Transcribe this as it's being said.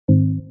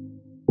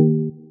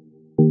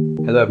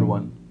Hello,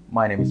 everyone.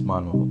 My name is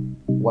Manuel.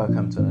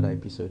 Welcome to another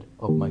episode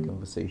of my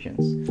conversations.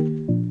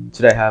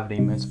 Today, I have the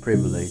immense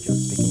privilege of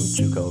speaking with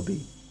Chuka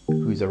Obi,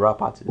 who is a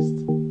rap artist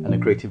and a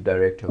creative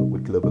director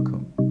with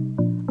Globacom.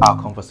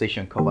 Our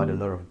conversation covered a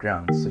lot of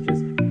ground, such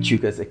as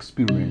Chuka's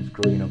experience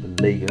growing up in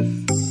Lagos,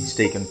 his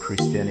take on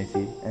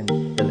Christianity, and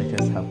the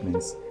latest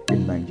happenings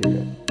in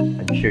Nigeria.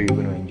 I'm sure you're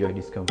going to enjoy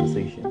this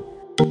conversation.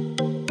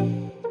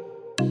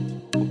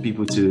 For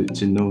people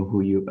to know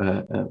who you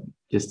are,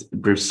 just a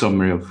brief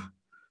summary of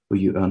who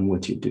you are and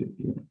what you do.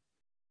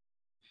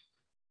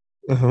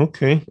 Yeah.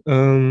 Okay.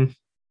 My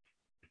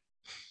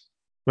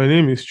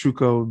name is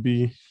Chuka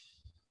Obi,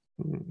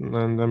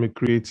 and I'm a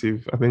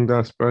creative. I think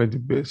that's probably the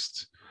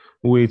best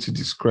way to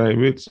describe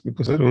it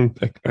because I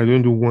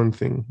don't do one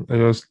thing.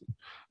 I'm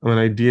an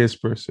ideas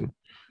person.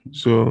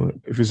 So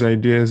if it's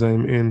ideas,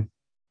 I'm in.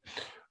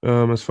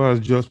 As far as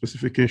job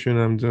specification,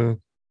 I'm the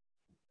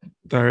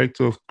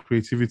director of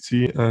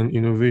creativity and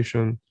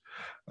innovation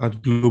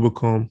at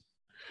Globacom.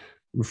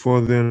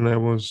 Before then, I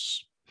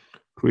was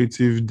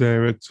creative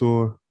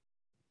director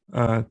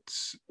at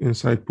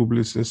Insight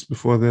Publicist.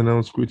 Before then, I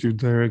was creative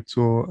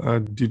director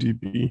at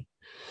DDB.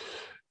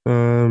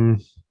 Um,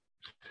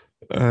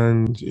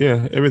 and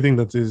yeah, everything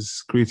that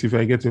is creative,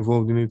 I get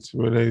involved in it,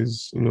 whether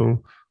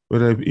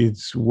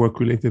it's work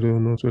related or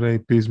not, whether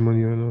it pays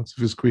money or not.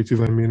 If it's creative,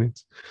 I'm in it.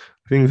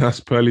 I think that's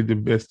probably the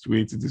best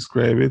way to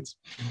describe it.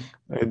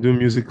 I do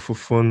music for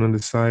fun on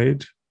the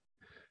side.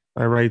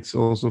 I write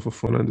also for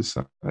fun on the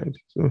side.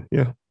 So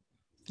yeah,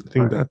 I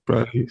think All that right.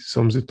 probably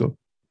sums it up.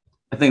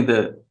 I think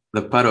the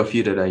part of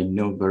you that I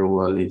know very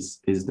well is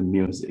the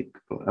music.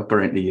 But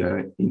apparently,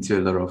 you're into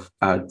a lot of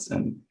arts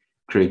and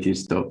creative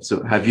stuff.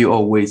 So, have you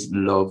always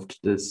loved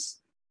this,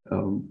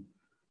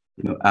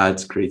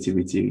 arts,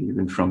 creativity,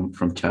 even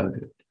from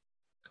childhood?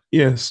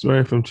 Yes,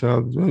 right from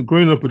childhood. Well,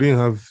 growing up, we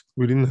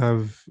didn't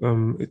have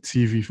a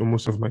TV for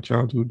most of my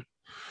childhood,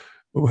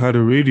 but we had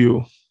a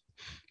radio.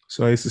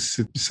 So I used to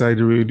sit beside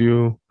the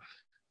radio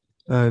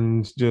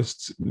and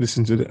just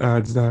listen to the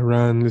ads that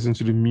ran, listen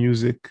to the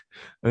music,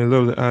 and a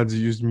lot of the ads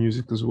used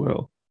music as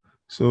well.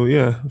 So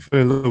yeah, I fell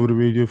in love with the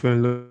radio, fell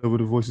in love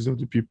with the voices of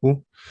the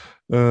people.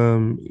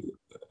 Um,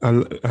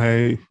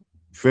 I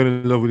fell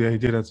in love with the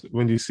idea that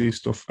when they say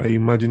stuff, I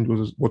imagined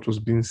what was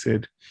being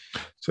said.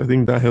 So I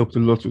think that helped a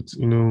lot with,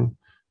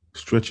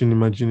 stretching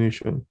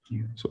imagination.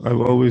 Yeah. So I've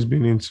always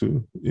been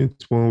into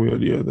it one way or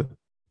the other.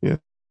 Yeah.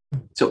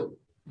 So,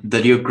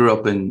 did you grow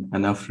up in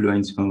an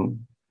affluent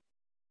home?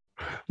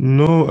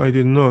 No, I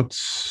did not.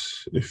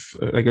 If,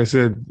 like I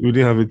said, we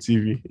didn't have a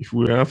TV. If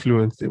we were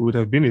affluent, there would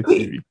have been a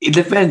Wait, TV. it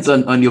depends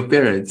on your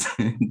parents.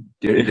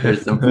 There are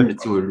some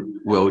parents who are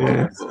wealthy,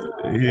 Yes,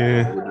 but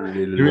yeah. would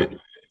really The love re-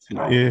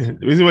 TV. Yeah,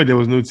 the reason why there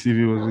was no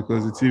TV was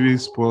because the TV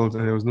spoiled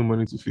and there was no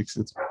money to fix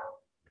it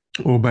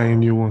or buy a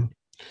new one.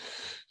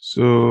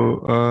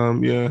 So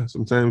yeah,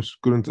 sometimes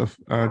couldn't have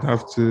I'd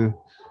have to,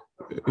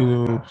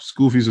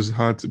 school fees was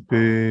hard to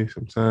pay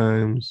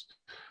sometimes,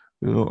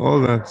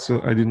 all that.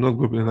 So I did not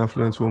grow up in an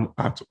affluent home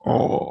at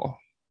all.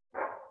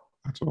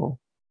 At all.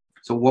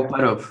 So, what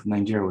part of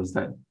Nigeria was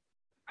that?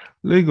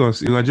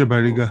 Lagos, Ilaje Oh,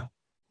 Bariga.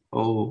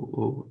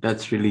 oh,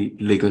 that's really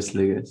Lagos,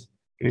 Lagos.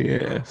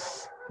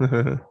 Yes.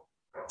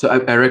 So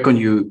I reckon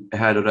you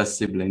had other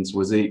siblings.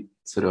 Was it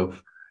sort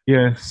of?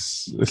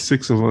 Yes, the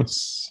six of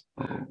us.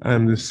 Oh,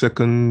 I'm the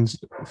second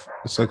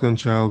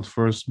child,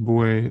 first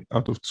boy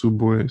out of two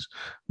boys.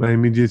 My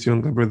immediate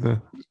younger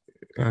brother,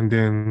 and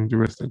then the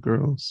rest are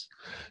girls.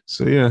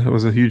 So yeah, it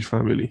was a huge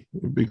family,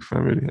 a big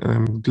family. And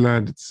I'm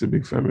glad it's a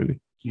big family.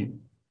 yeah.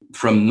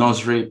 From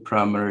nursery,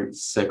 primary,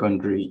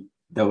 secondary,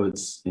 that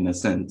was in a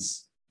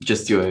sense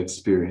just your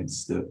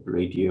experience, the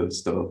radio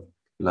stuff,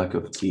 lack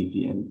of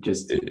TV, and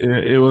just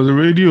It was a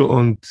radio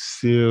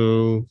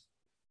until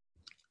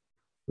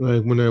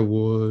like when I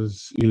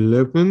was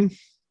 11,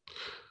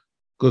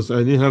 because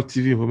I didn't have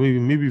TV for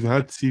maybe if I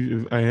had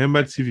TV, if I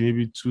remember TV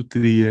maybe 2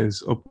 3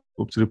 years up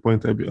to the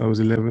point I was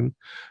 11,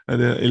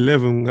 and then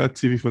 11 got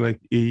TV for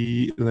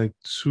like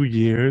 2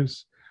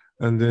 years,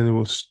 and then it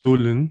was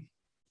stolen,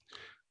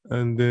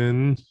 and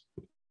then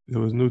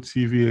there was no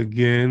TV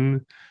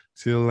again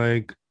till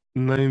like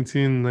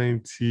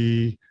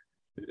 1990.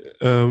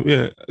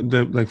 Yeah,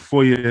 like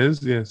 4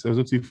 years. Yes, there was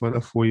no TV for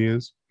another 4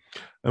 years.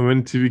 And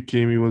when TV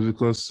came, it was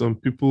because some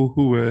people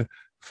who were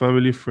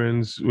family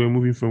friends were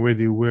moving from where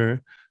they were,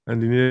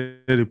 and they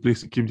needed a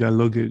place to keep their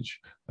luggage.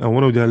 And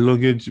part of their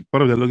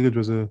luggage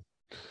was a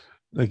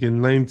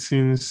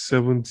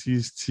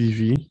 1970s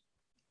TV,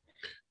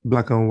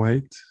 black and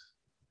white,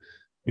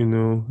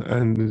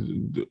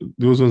 and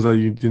those ones that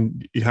you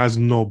didn't, it has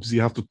knobs.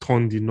 You have to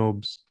turn the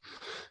knobs,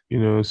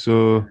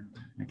 So,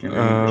 I can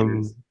remember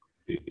um, this.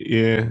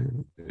 yeah,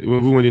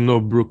 even when the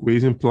knob broke, we're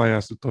using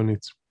pliers to turn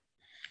it.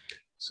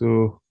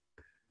 So,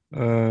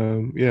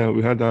 yeah,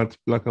 we had that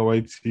black and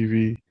white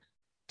TV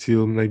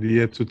till like the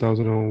year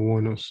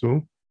 2001 or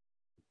so.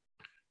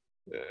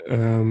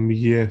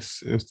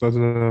 Yes, it started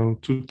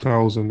around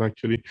 2000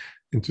 actually.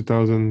 In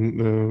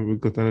 2000, we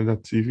got another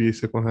TV,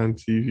 second-hand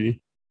TV.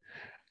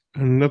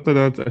 And after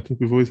that, I think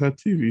we've always had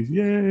TVs.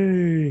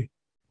 Yay!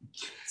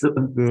 So,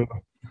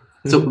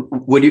 So, so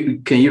would you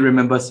can you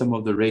remember some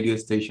of the radio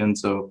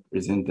stations or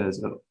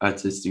presenters or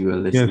artists you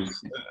were yes, listening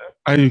to?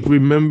 I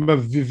remember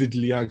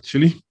vividly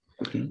actually.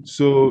 Okay.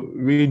 So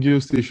radio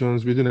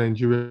stations, Radio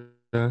Nigeria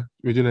 2,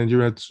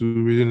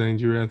 Radio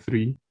Nigeria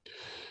 3.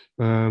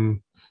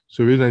 Um,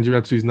 so Radio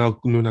Nigeria 2 is now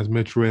known as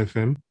Metro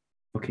FM.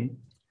 Okay.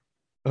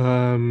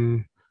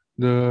 Um,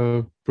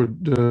 the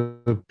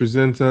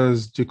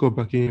presenters Jacob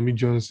Akiyemi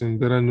Johnson,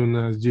 better known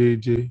as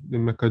JJ the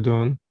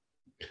Macadon.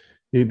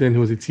 Then he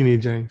was a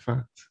teenager, in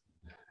fact.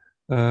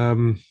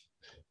 Um,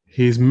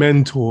 his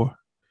mentor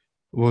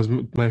was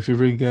my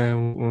favorite guy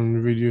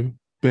on radio,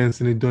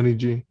 Benson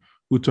Idonije,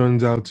 who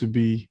turns out to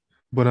be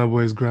Burna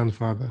Boy's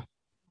grandfather.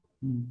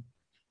 Mm.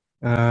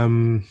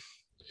 Um,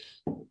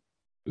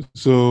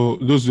 so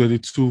those were the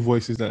two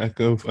voices that I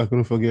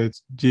couldn't forget: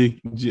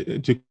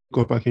 Jacob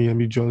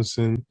Akiyemi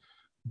Johnson,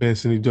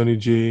 Benson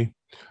Idonije.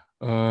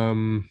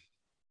 Um,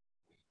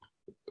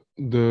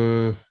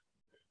 the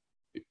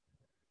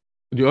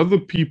the other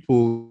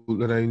people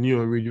that I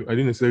knew on radio, I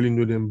didn't necessarily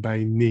know them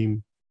by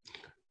name.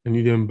 I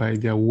knew them by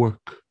their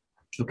work.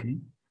 Okay.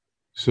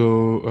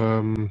 So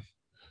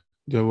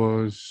there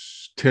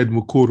was Ted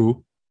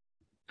Mukoro,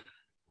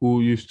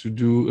 who used to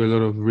do a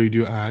lot of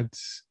radio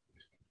ads.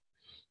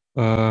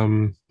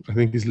 I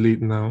think he's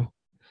late now.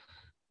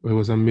 But it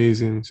was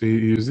amazing. So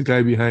he was the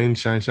guy behind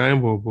Shine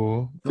Shine Bobo.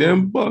 Oh,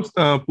 Then bust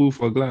and pull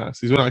for glass.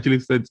 He's one actually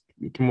said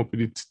came up with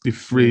the yeah.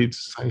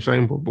 phrase Shine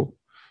Shine Bobo.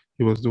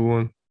 He was the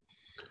one.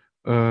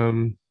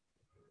 Um,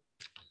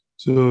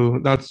 so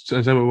that's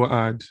Shine Shine Bobo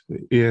ad.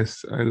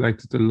 Yes, I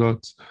liked it a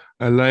lot.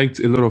 I liked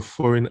a lot of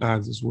foreign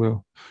ads as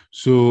well.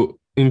 So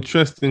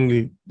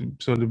interestingly,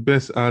 some of the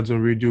best ads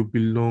on radio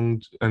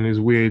belonged, and it's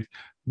weird,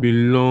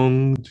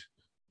 belonged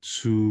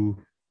to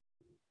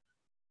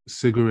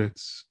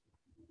cigarettes.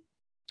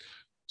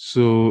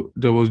 So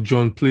there was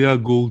John Player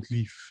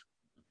Goldleaf.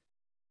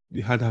 They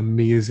had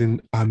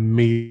amazing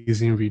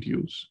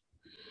videos,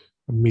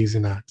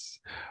 amazing ads.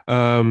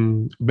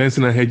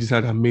 Benson and Hedges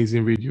had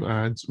amazing radio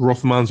ads.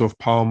 Rothmans of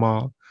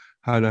Palmer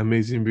had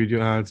amazing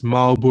radio ads.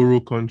 Marlboro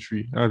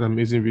Country had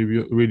amazing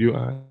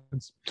radio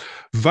ads.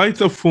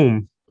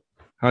 Vitafoam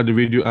had a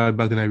radio ad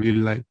back then I really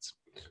liked,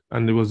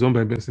 and it was done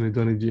by Benson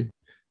Idonije.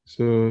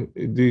 So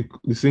the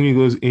singing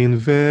goes,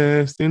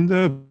 invest in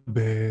the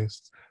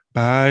best,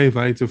 buy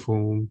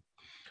Vitafoam.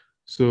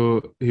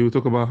 So he will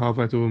talk about how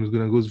Vitafoam is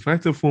good and goes,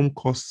 Vitafoam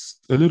costs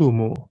a little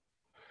more,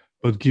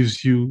 but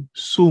gives you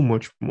so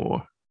much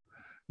more.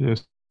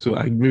 So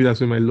maybe that's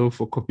where my love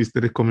for coffee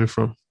started coming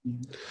from.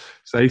 Mhm.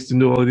 So I used to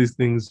know all these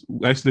things.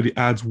 I used to know the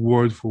ads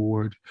word for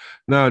word.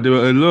 Now there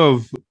were a lot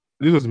of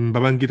this was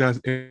Babangida's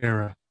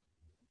era.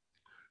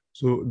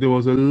 So there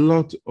was a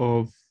lot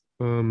of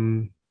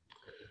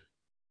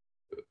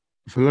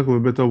for lack of a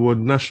better word,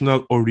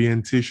 national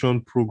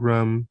orientation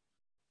program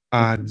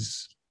Okay.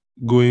 ads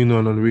going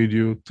on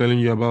radio, telling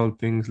you about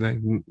things like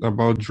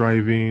about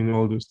driving,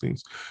 all those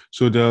things.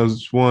 So there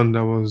was one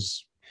that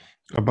was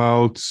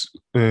about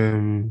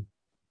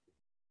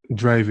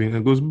driving.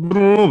 It goes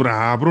bro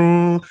bra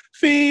bro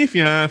fee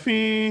fia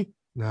fee.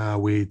 Now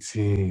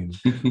waiting.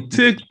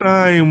 Take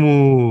time,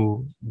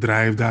 oh.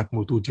 Drive that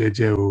motor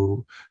jeje,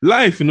 oh.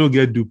 Life,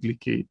 get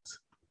duplicate.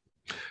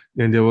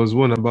 Then there was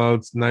one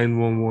about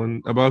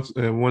 911, about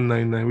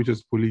 199, which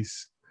was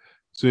police.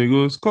 So he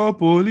goes, call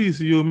police,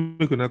 you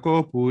make gonna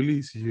call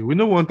police, you. We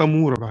don't want to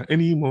move about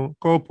anymore.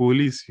 Call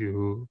police,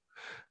 you.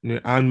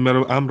 I'm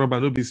robber,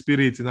 no be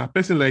spirit. And a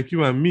person like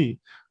you and me,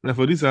 and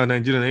for this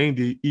Nigerian, ain't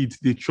they eat,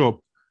 they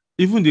chop,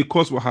 even they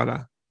cause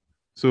wahala.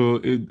 So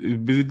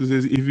it basically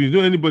says if you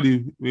know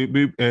anybody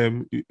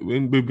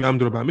when baby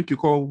armed robber, make you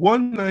call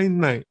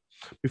 199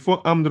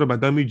 before armed robber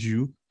damage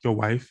you, your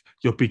wife,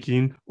 your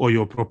picking, or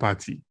your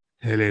property.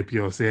 Help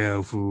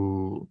yourself.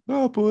 Oh.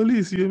 Call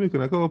police, you make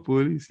call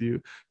police.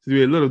 You. So there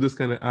were a lot of those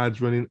kind of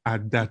ads running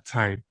at that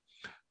time,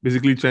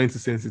 basically trying to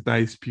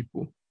sensitize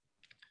people,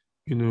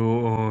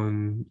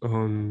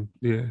 on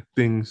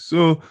things.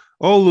 So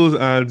all those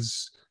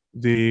ads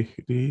they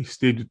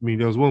stayed with me.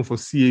 There was one for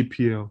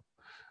CAPL.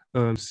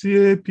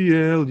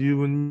 CAPL,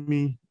 you and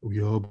me,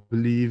 we all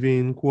believe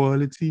in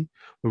quality.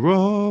 We're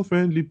all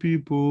friendly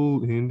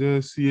people in the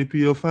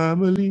CAPL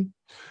family.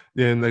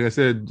 Then, like I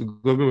said, the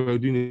government were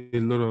doing a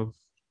lot of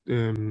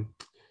um,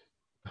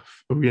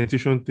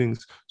 orientation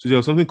things. So there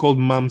was something called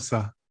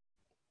MAMSA.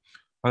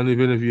 I don't know if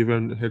any of you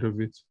ever heard of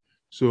it.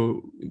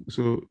 So,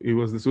 so it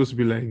was supposed to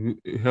be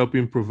like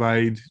helping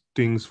provide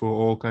things for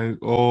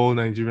all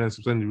Nigerians,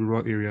 especially in the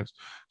rural areas.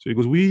 So it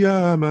goes, we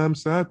are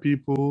MAMSA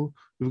people.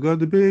 We've got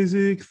the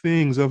basic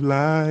things of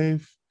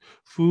life: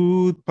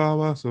 food,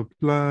 power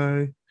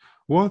supply,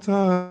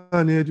 water,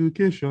 and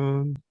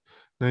education.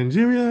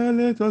 Nigeria,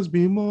 let us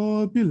be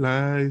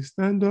mobilized.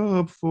 Stand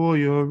up for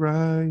your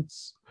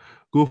rights.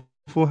 Go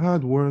for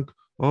hard work,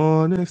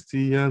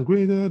 honesty, and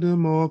greater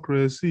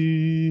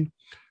democracy.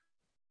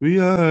 We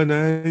are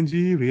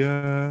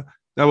Nigeria.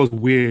 That was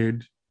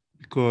weird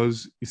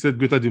because he said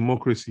greater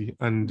democracy,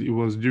 and it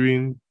was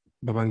during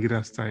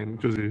Babangida's time,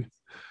 which was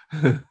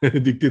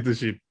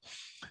dictatorship,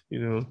 you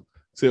know.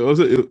 So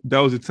also that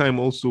was the time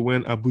also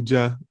when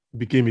Abuja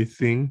became a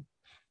thing.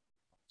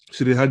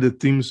 So they had the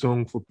theme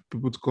song for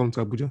people to come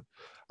to Abuja.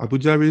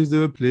 Abuja is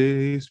the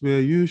place where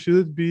you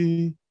should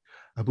be.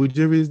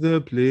 Abuja is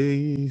the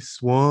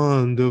place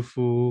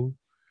wonderful.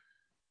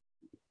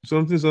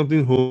 Something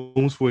something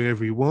homes for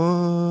everyone.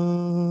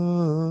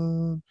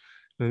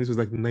 And this was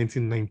like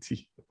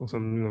 1990 or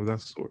something of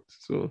that sort.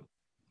 So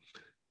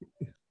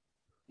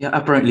Yeah,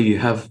 apparently you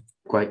have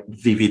quite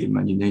vivid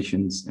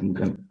imaginations and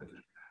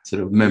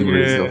sort of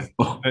memories yeah,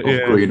 of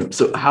yeah. growing up.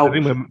 So I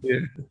think my yeah.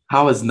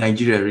 how has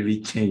Nigeria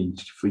really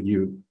changed for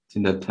you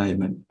in that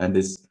time and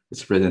this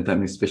present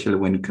time, especially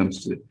when it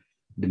comes to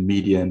the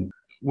media and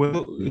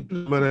Well, the truth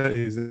of the matter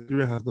is that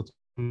Nigeria has gotten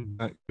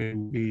back many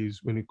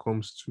ways when it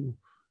comes to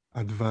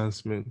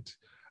advancement.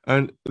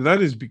 And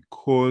that is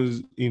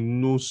because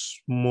in no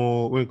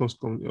small, when it comes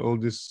to all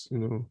this,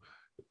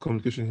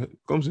 communication, it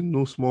comes in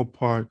no small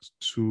part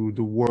to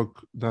the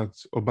work that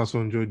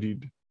Obasanjo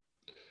did.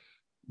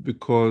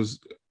 Because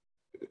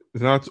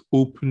that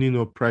opening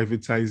or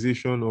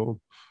privatization or,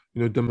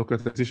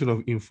 democratization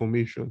of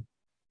information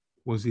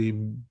was a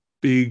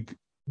big,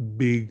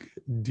 big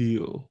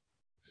deal.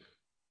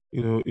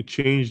 It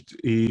changed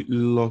a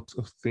lot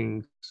of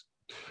things.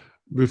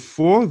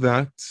 Before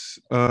that,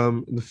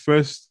 the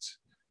first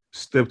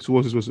step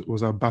towards this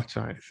was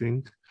Abacha, I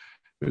think,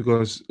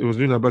 because it was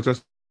during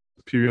Abacha's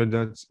period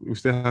that we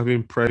started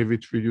having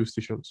private radio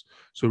stations.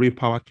 So Ray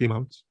Power came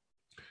out.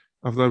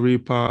 After Ray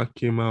Power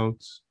came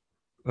out,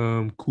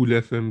 Cool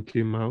FM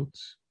came out.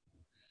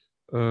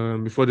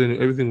 Before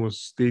then, everything was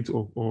state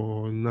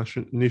or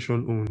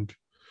nation owned.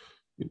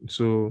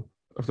 So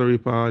after Ray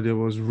Power, there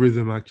was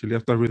Rhythm actually.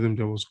 After Rhythm,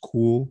 there was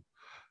Cool.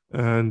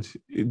 And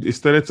it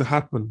started to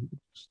happen.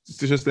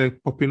 Stations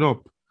started popping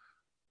up.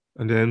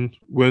 And then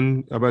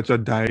when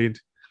Abacha died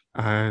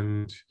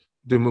and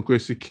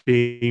democracy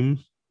came,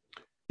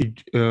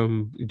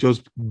 it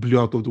just blew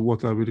out of the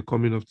water with the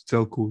coming of the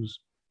telcos.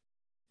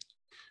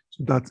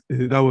 So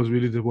that was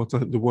really the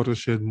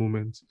watershed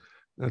moment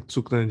that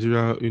took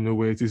Nigeria,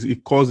 where it is.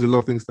 It caused a lot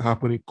of things to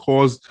happen. It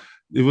caused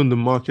even the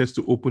markets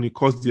to open. It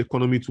caused the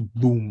economy to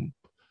boom.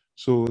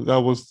 So that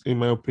was, in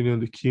my opinion,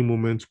 the key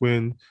moment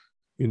when,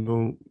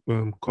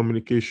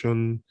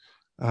 communication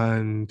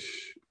and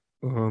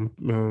um,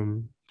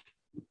 um,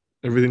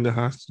 everything that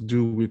has to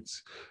do with,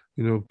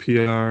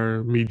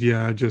 PR,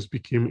 media just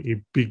became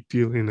a big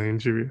deal in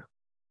Nigeria.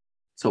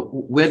 so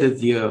where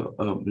did your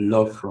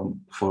love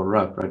for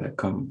rap rather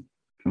come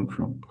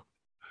from?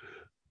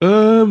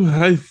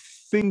 I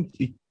think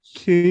it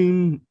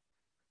came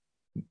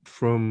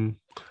from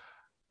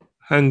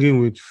hanging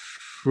with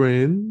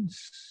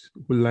friends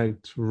who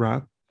liked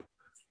rap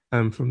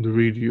and from the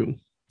radio.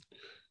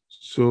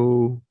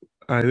 So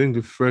I think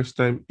the first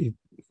time it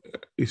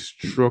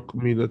struck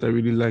me that I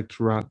really liked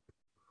rap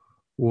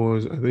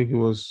was, I think it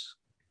was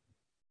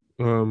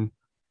um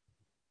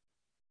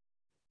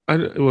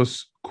it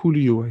was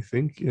Coolio, I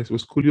think. Yes, it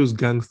was Coolio's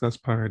Gangsta's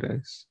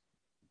Paradise.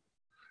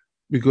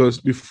 Because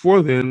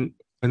before then,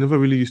 I never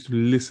really used to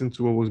listen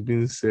to what was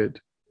being said.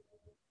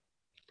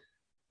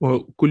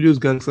 Well, Coolio's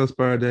Gangsta's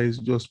Paradise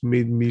just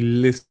made me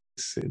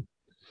listen.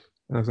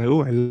 And I was like,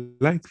 oh, I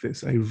like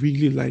this. I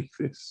really like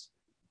this.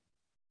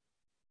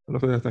 And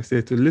after that, I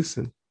started to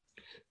listen.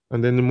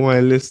 And then the more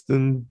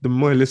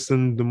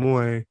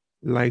I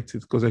liked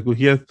it because I could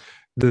hear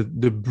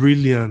the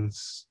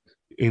brilliance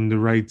in the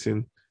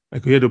writing. I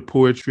could hear the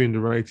poetry in the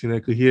writing. I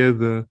could hear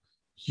the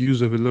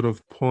use of a lot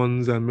of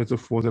puns and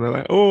metaphors. And I'm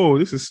like, oh,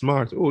 this is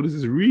smart. Oh, this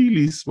is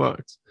really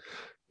smart.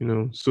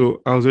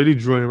 So I was already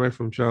drawing right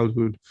from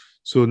childhood.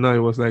 So now it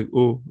was like,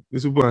 oh,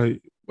 this is why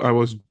I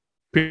was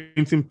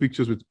painting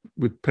pictures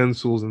with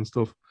pencils and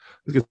stuff.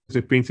 This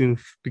is painting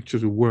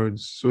pictures with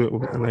words.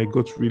 And I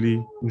got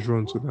really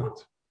drawn to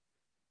that.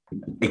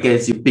 I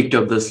guess you picked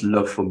up this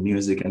love for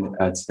music and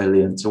the arts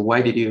early on. So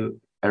why did you?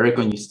 I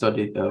reckon you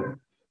studied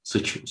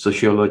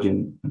sociology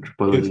and Yes,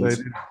 anthropology. I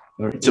did.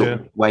 All right. Yeah.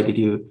 So why did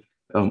you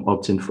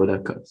opt in for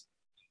that course?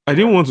 I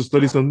didn't want to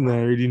study something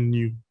I already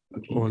knew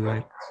Okay. or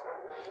liked.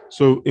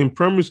 So in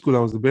primary school, I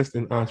was the best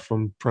in art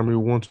from primary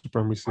one to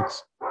primary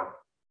six.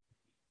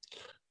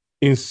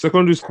 In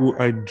secondary school,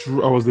 I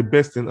was the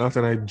best in art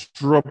and I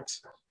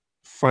dropped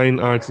fine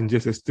arts in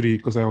JSS3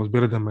 because I was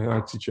better than my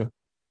art teacher.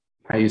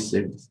 Are you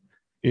serious?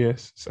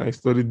 Yes, so I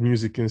studied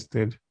music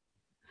instead.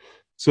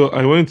 So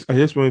I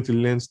just wanted to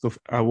learn stuff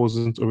I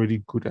wasn't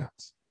already good at.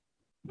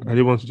 I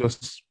didn't want to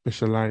just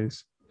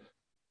specialize.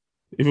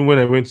 Even when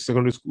I went to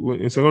secondary school,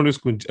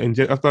 and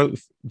after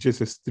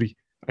JSS3,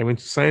 I went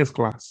to science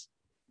class.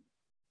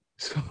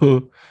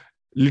 So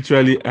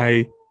literally,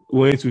 I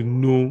wanted to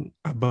know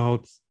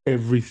about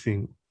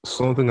everything,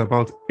 something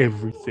about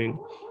everything.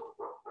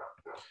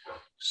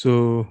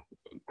 So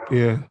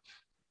yeah,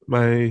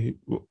 my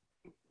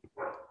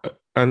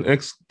an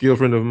ex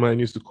girlfriend of mine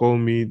used to call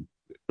me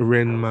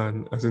Ren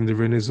Man, as in the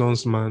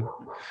Renaissance man,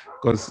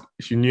 because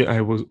she knew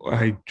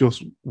I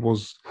just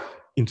was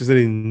interested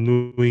in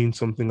knowing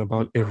something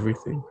about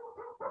everything.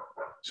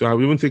 So I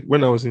would even take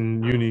when I was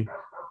in uni,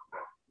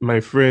 my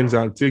friends,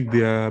 I'll take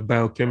their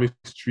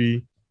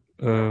biochemistry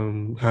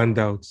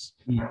handouts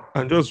Mm.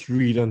 and just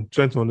read and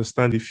try to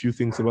understand a few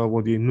things about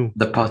what they know.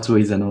 The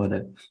pathways and all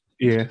that.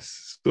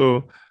 Yes.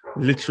 So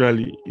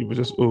literally, it was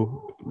just,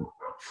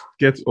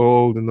 get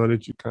all the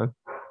knowledge you can.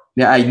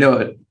 Yeah, I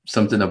know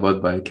something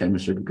about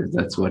biochemistry because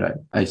that's what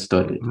I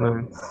studied.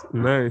 Nice.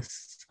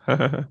 Nice.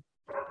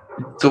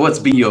 So what's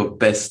been your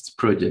best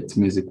project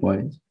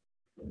music-wise?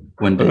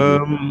 One that you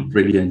um,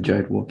 really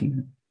enjoyed working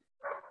on?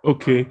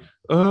 okay.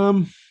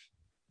 Um,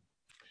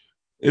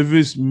 if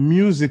it's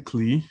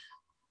musically,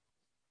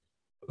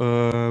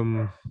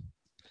 um,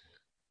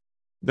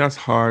 that's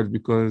hard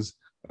because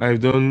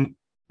I've done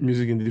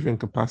music in different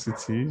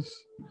capacities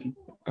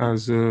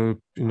as a,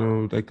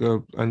 like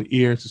an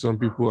ear to some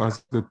people,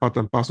 as the part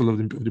and parcel of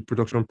the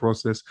production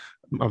process.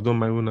 I've done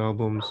my own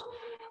albums.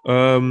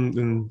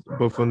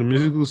 But from the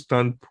musical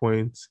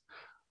standpoint,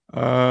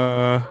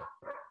 uh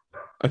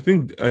I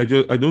think I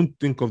don't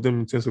think of them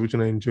in terms of which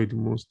one I enjoy the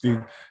most.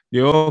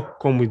 They all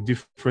come with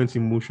different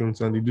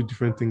emotions and they do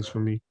different things for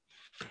me.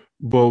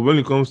 But when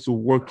it comes to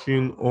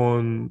working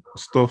on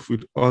stuff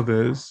with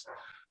others,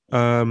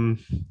 um,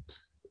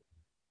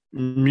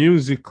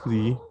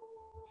 musically,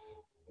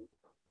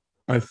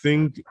 I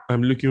think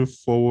I'm looking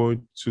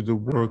forward to the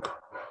work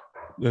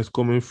that's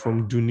coming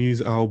from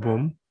Duni's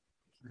album.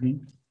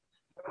 Mhm.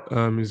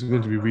 It's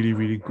going to be really,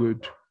 really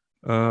good.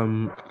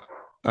 Um,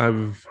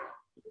 I've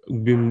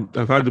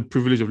I've had the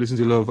privilege of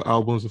listening to a lot of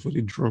albums before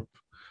they drop,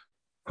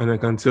 and I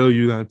can tell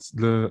you that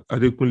the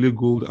Adekunle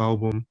Gold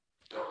album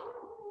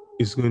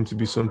is going to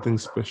be something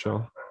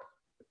special,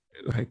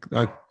 like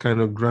that kind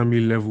of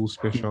Grammy level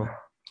special.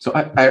 So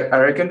I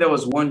reckon there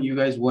was one you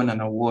guys won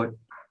an award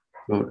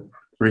for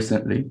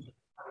recently.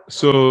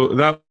 So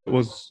that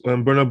was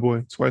Burna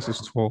Boy, Twice as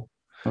Tall.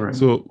 All right.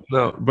 So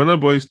now Burna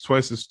Boy is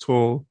Twice as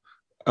Tall.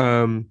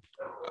 Um,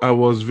 I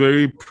was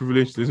very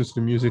privileged to listen to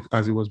the music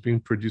as it was being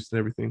produced and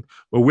everything.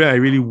 But where I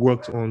really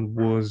worked on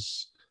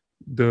was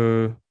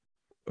the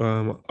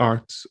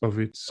art of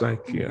it.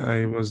 Like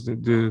I was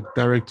the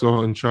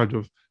director in charge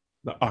of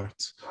the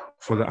art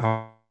for the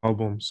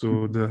album.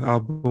 So the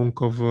album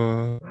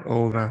cover,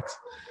 all that.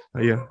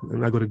 Yeah,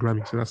 and I got a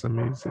Grammy, so that's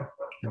amazing.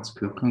 That's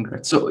cool.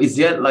 Congrats. So is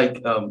there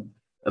like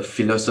a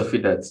philosophy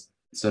that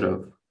sort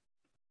of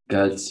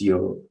guides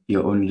your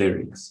own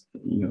lyrics,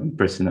 your own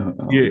personal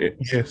Yeah,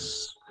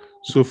 yes.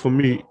 So for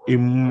me, it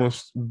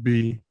must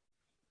be,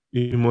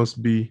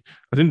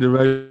 I think the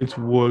right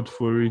word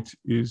for it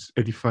is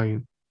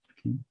edifying.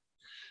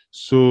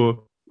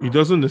 So it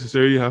doesn't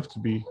necessarily have to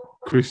be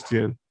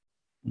Christian.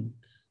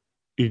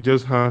 It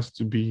just has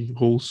to be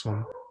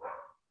wholesome.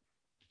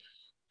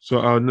 So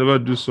I'll never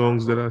do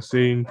songs that are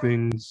saying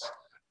things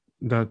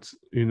that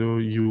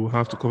you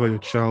have to cover your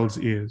child's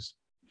ears.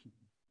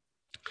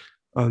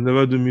 I'll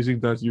never do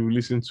music that you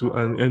listen to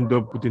and end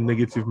up with a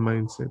negative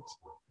mindset.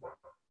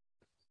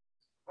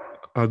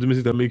 I'll do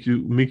music that make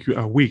you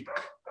awake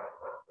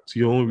to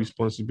your own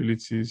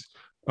responsibilities,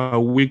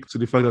 awake to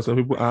the fact that some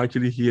people are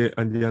actually here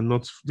and they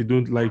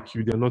don't like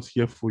you, they're not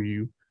here for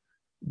you.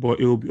 But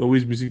it will be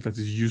always music that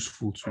is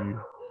useful to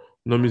you,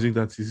 not music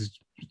that is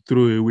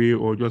throw away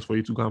or just for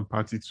you to go and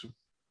party to.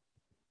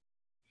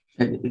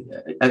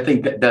 I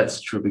think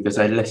that's true because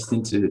I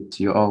listened to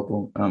your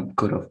album,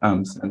 Coat of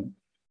Arms, and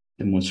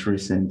the most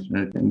recent. And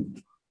I think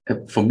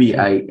for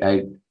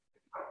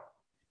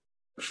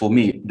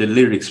me, the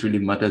lyrics really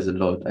matters a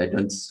lot. I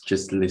don't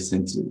just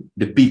listen to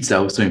the beats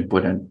are also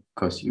important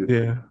because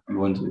Yeah, you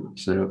want to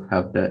sort of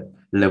have that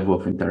level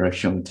of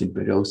interaction with it,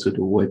 but also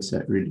the words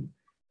are really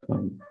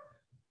um,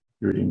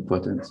 really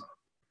important.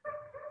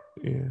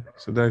 yeah.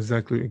 So that's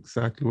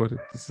exactly what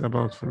it's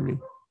about for me.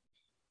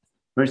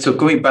 Right. So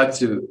going back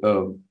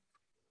to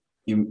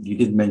you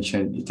did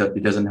mention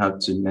it doesn't have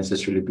to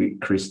necessarily be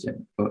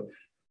Christian, but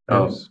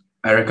Yes.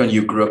 I reckon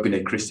you grew up in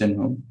a Christian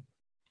home.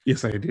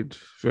 Yes, I did.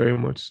 Very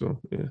much so.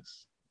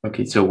 Yes.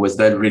 Okay, so was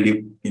that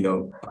really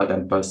part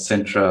and parcel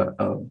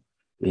central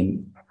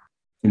in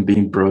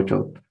being brought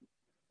up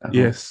at home?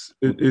 Yes.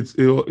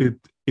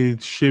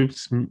 It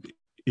shapes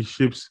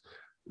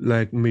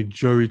like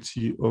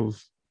majority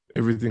of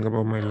everything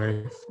about my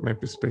life, my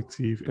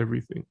perspective,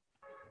 everything.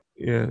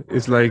 Yeah.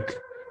 It's like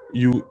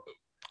you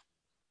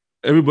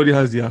everybody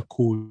has their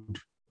code.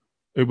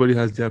 Everybody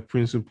has their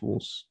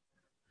principles.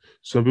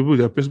 Some people,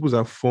 their principles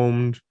are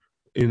formed,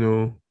 you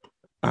know,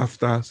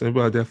 after. Some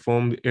people are they're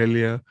formed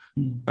earlier.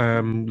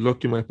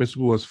 Lucky my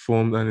principle was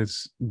formed and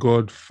it's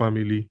God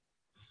family.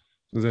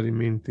 Those are the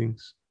main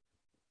things.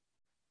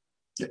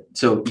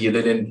 So you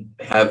didn't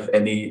have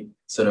any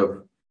sort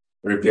of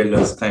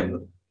rebellious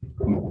time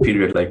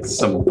period like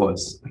some of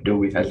us, though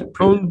we had a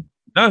privilege.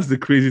 That's the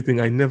crazy thing.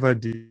 I never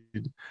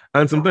did.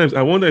 And sometimes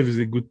I wonder if it's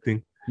a good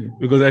thing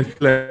because I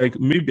feel like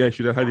maybe I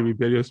should have had a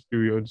rebellious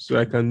period so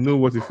I can know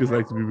what it feels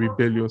like to be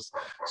rebellious.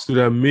 So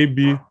that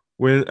maybe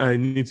when I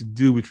need to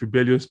deal with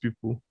rebellious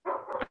people,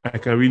 I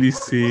can really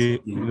say,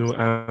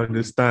 I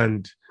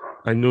understand.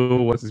 I know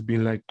what it's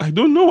been like. I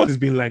don't know what it's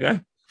been like.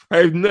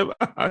 I've never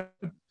had,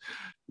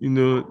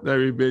 that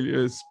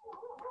rebellious.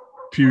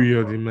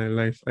 period in my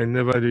life, I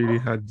never really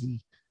had the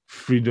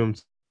freedom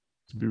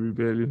to be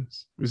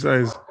rebellious.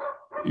 Besides,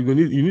 you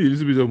need a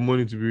little bit of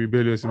money to be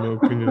rebellious, in my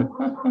opinion.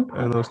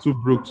 And I was too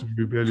broke to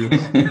be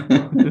rebellious.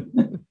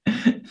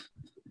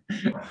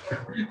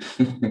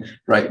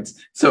 Right.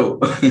 So,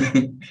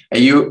 are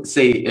you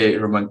say a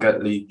Roman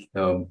Catholic,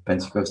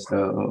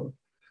 Pentecostal?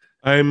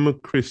 I'm a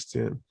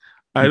Christian.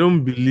 I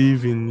don't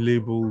believe in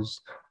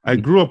labels. I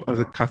grew up as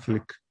a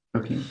Catholic.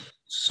 Okay.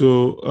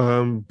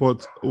 So,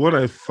 but what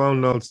I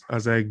found out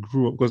as I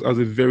grew up, because I was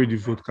a very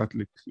devout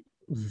Catholic,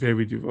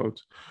 very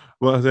devout.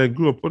 But as I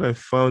grew up, what I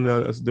found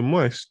out as the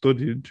more I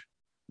studied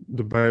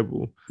the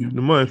Bible,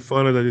 the more I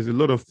found out that there's a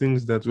lot of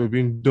things that were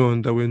being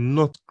done that were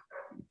not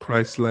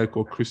Christ-like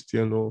or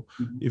Christian or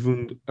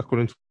even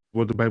according to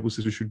what the Bible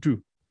says we should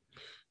do.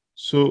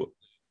 So,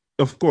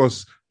 of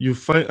course, you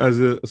find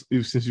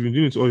since you've been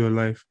doing it all your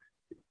life,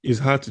 it's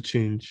hard to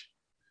change,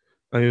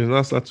 and you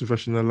now start to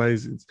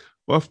rationalize it.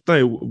 But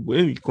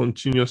when you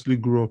continuously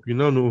grow up, you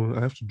now know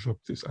I have to drop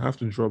this, I have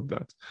to drop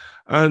that.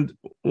 And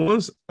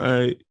once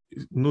I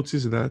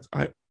noticed that,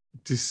 I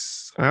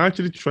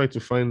actually tried to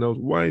find out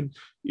why,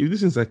 if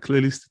these things are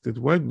clearly stated,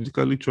 why did the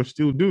Catholic Church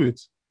still do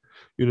it?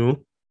 You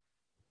know,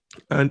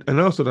 and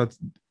also that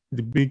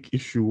the big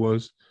issue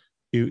was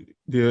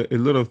there are a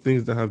lot of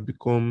things that have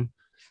become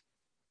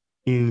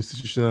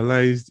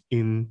institutionalized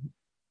in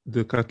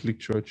the Catholic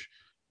Church,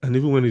 and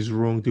even when it's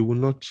wrong, they will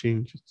not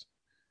change it.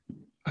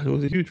 And it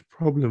was a huge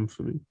problem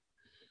for me.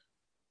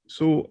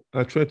 So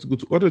I tried to go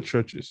to other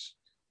churches,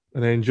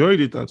 and I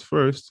enjoyed it at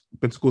first,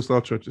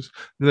 Pentecostal churches.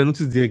 Then I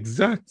noticed the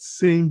exact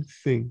same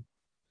thing.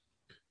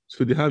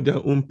 So they have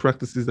their own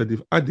practices that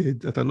they've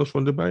added that are not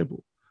from the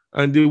Bible,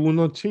 and they will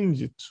not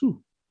change it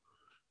too.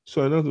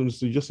 So I now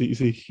understand just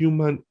it's a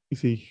human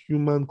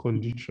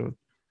condition.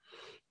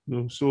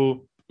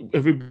 So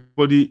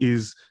everybody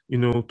is,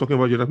 talking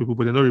about the other people,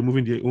 but they're not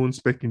removing their own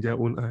speck in their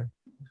own eye.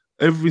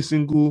 Every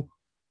single,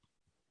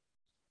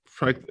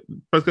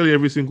 practically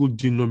every single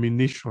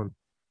denomination,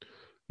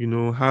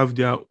 have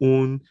their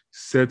own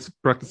set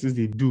practices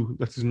they do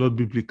that is not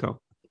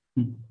biblical,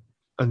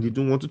 and they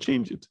don't want to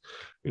change it.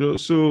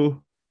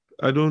 So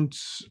I don't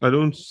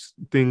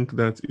think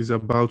that is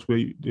about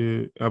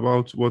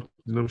about what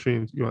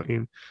denomination you are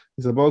in.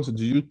 It's about,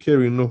 do you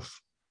care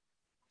enough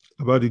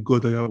about the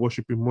God that you are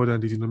worshiping more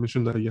than the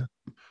denomination that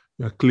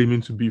you're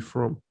claiming to be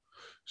from.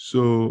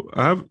 So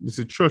it's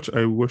a church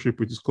I worship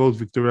with. It's called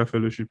Victoria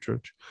Fellowship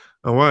Church.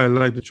 And why I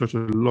like the church a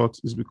lot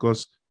is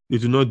because they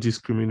do not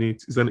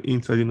discriminate. It's an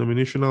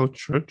interdenominational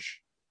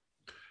church.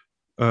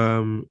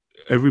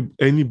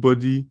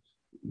 Anybody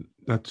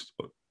that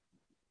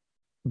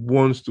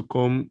wants to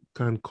come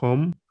can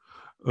come.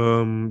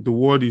 The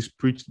word is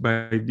preached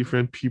by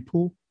different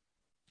people,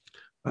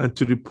 and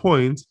to the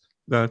point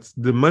that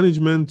the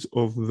management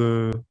of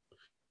the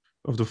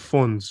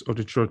funds of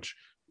the church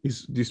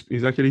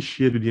is actually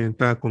shared with the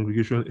entire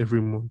congregation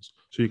every month.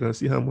 So you can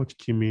see how much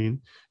came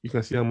in, you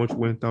can see how much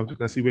went out, you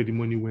can see where the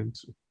money went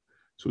to.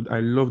 So I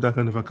love that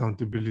kind of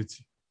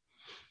accountability.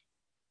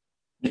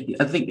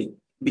 I think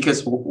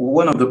because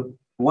one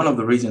of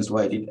the reasons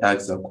why I did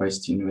ask that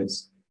question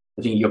was,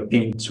 I think your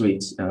pinned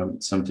tweet,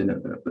 something,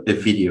 a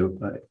video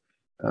by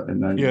a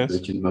man Yes.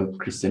 preaching about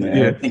Christianity.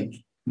 I Yeah. think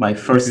my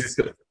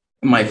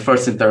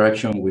first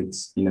interaction with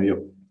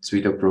your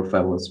Twitter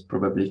profile was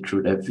probably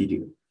through that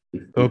video.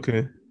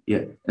 Okay.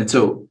 Yeah, and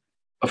so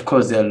of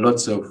course there are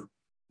lots of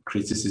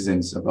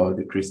criticisms about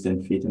the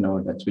Christian faith and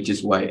all that, which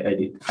is why I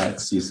did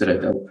ask you so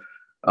that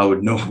I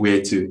would know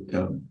where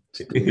to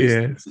put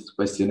Yes. this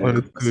question and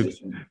Understood.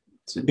 conversation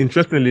to.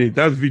 Interestingly,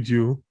 that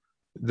video,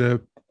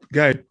 the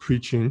guy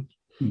preaching,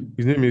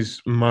 his name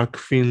is Mark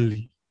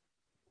Finley.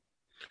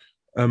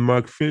 And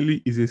Mark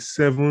Finley is a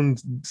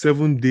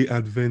seven-day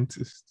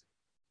Adventist.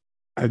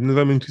 I've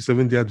never been to a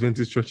 7-day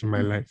Adventist church in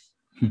my life.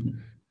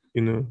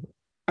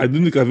 I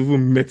don't think I've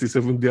even met a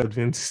 7-day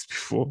Adventist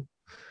before,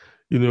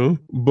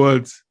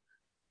 but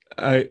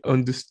I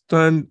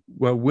understand,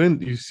 well, when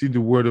you see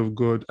the word of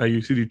God and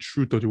you see the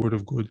truth of the word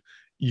of God,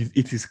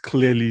 it is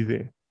clearly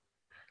there.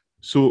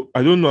 So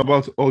I don't know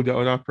about all the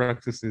other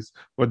practices,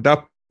 but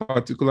that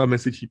particular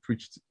message he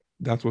preached,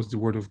 that was the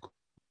word of God.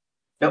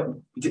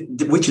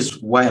 Which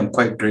is why I'm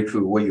quite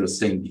grateful what you're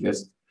saying,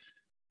 because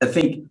I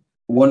think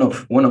one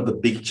of the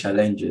big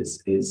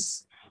challenges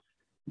is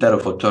that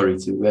of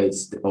authority, where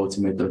it's the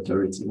ultimate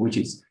authority, which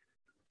is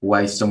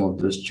why some of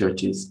those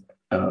churches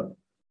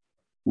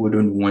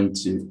wouldn't want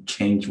to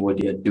change what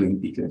they are doing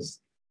because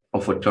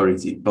of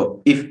authority.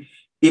 But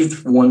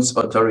if one's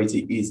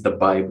authority is the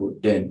Bible,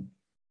 then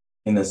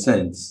in a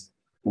sense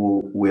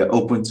we're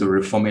open to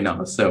reforming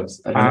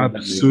ourselves. I don't know if that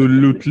makes sense.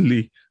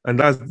 Absolutely. And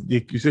that's,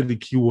 you said the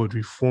key word,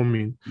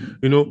 reforming.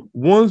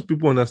 Once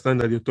people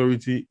understand that the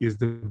authority is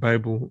the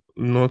Bible,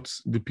 not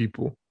the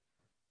people,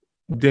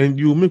 then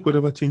you make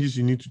whatever changes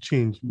you need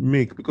to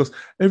make, because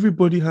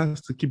everybody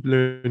has to keep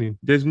learning.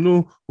 There's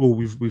no, oh,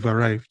 we've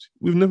arrived.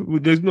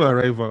 There's no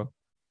arrival.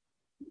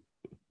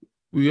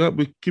 We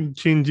keep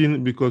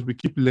changing because we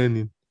keep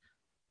learning.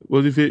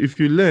 Well, if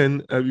you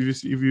learn,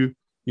 if you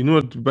You know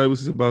what the Bible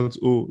says about,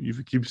 oh, if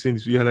you keep saying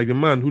this, you're like a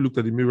man who looked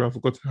at the mirror and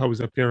forgot how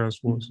his appearance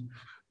was.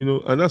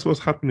 And that's what's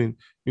happening.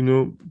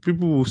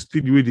 People will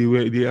stay the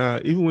way they are,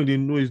 even when they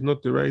know it's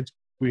not the right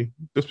way,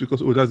 just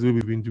because, oh, that's the way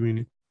we've been doing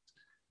it.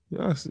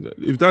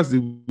 If that's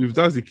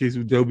the case,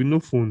 there will be no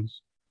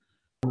phones.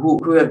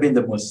 Who have been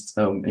the most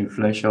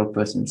influential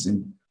persons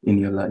in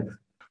your life?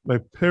 My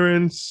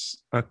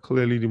parents are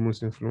clearly the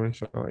most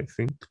influential, I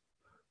think.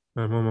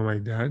 My mom and my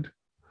dad.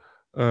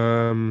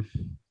 Um,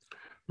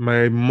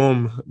 my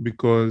mom,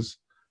 because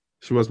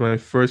she was my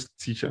first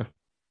teacher.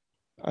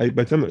 By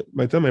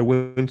the time I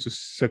went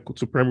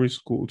to primary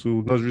school,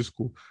 to nursery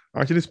school,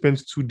 I actually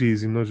spent 2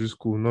 days in nursery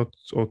school, not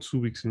or 2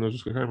 weeks in nursery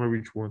school. I can't remember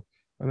which one.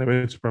 And I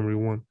went to primary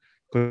one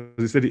because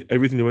they said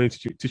everything they wanted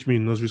to teach me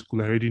in nursery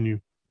school, I already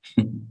knew.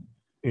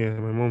 Yeah,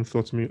 my mom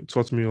taught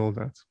me all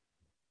that.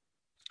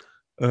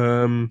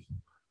 Um,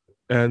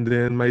 and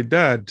then my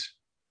dad,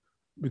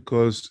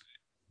 because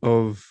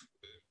of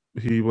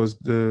he was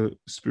the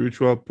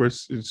spiritual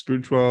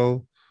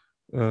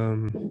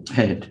um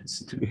Head.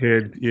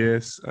 head,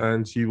 yes,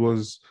 and he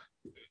was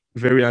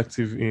very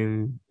active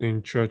in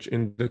church,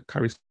 in the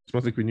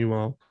charismatic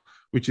renewal,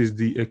 which is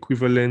the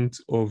equivalent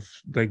of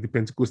like the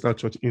Pentecostal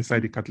church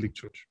inside the Catholic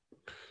church.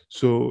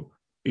 So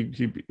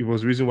it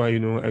was the reason why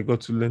I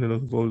got to learn a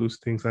lot of all those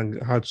things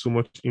and had so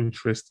much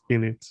interest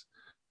in it.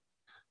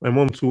 My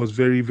mom too was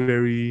very,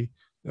 very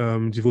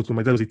devoted.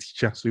 My dad was a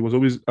teacher, so I was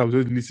always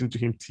listening to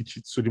him teach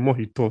it. So the more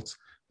he taught,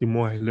 the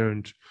more I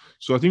learned.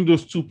 So I think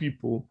those two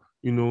people,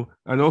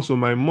 and also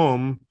my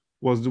mom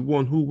was the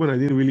one who, when I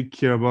didn't really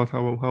care about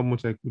how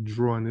much I could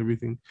draw and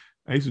everything,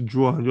 I used to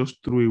draw and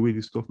just throw away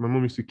the stuff. My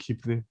mom used to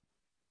keep them.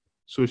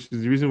 So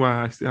she's the reason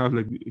why I still have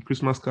like a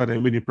Christmas card I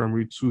made in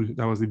primary two.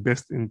 That was the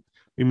best in,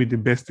 made me the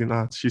best in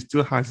art. She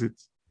still has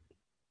it.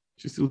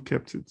 She still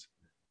kept it.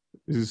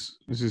 This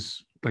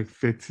is like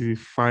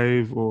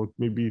 35 or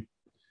maybe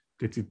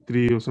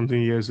 33 or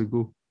something years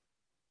ago.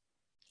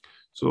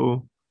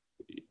 So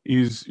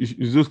is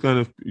those kind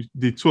of,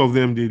 the two of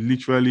them, they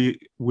literally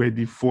were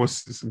the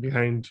forces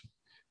behind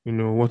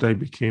what I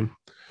became.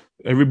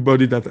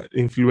 Everybody that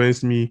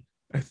influenced me,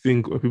 I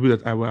think, were people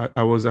that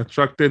I was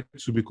attracted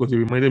to because they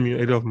reminded me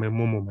either of my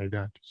mom or my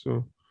dad.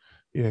 So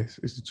yes,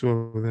 it's the two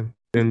of them.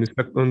 Then the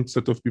second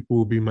set of people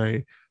will be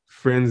my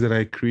friends that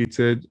I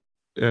created,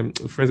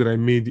 friends that I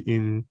made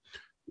in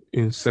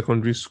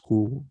secondary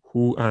school,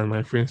 who are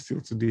my friends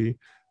still today,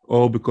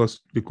 all because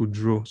they could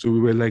draw. So we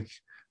were like,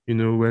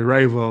 we're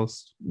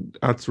rivals,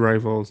 art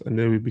rivals, and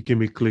then we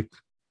became a clique.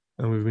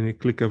 And we've been a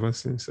clique ever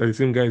since. Are the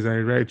same guys I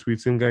write with,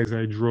 same guys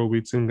I draw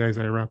with, same guys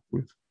I rap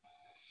with.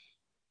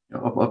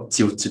 Up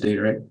till today,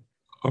 right?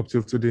 Up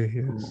till today,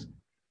 Oh. yes.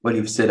 What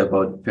you've said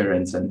about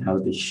parents and how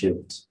they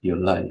shaped your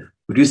life.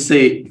 Would you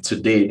say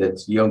today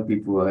that young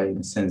people are, in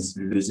a sense,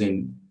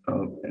 losing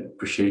an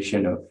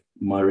appreciation of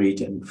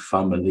marriage and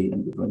family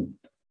and even,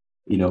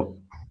 you know,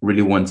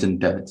 really wanting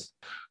that?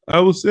 I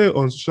would say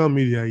on social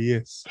media,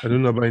 yes. I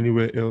don't know about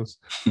anywhere else.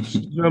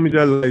 Social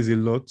media lies a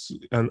lot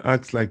and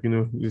acts like,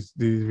 it's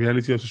the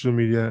reality of social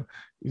media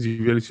is the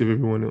reality of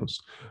everyone else.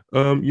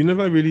 You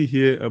never really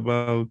hear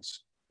about,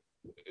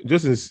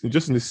 just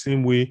in the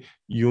same way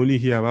you only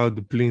hear about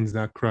the planes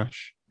that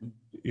crash.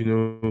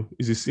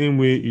 It's the same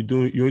way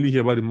you only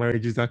hear about the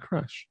marriages that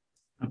crash.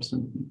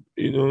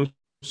 Absolutely.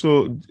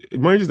 So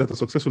marriages that are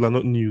successful are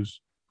not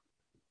news.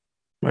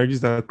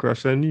 Marriages that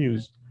crash are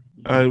news.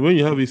 And when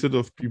you have a set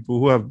of people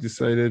who have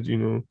decided,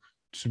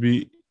 to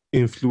be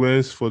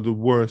influenced for the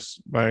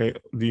worse by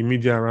the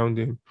media around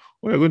them,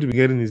 what you're going to be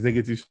getting is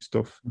negative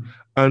stuff.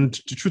 And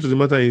the truth of the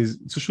matter is,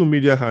 social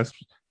media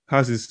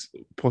has its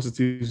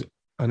positives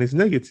and its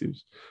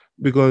negatives,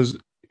 because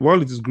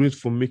while it is great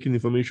for making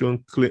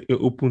information clear,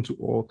 open to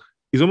all,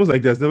 it's almost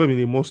like there's never been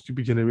a more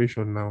stupid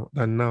generation now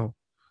than now.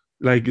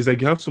 Like it's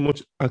like you have so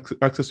much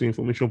access to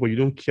information, but you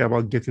don't care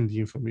about getting the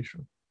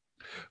information.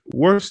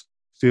 Worse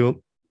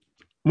still,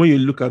 when you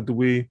look at the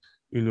way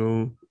you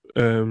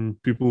know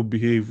people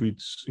behave with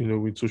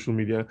social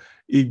media,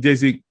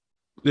 there's a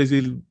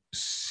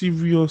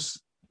serious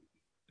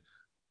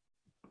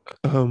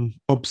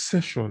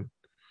obsession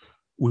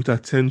with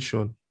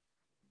attention.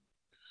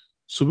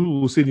 So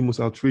people will say the most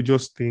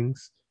outrageous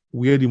things,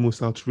 wear the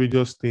most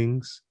outrageous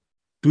things,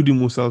 do the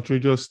most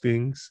outrageous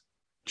things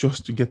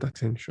just to get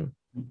attention.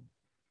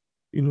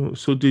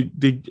 So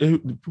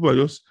people are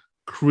just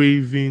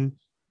craving,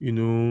 you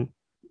know,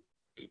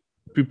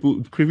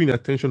 people craving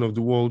attention of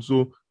the world.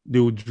 So they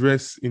will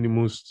dress in the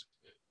most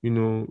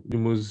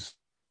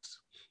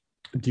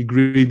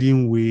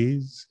degrading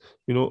ways,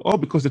 all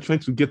because they're trying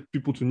to get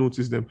people to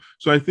notice them.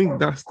 So I think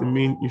that's the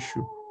main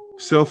issue.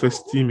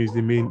 Self-esteem is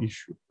the main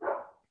issue.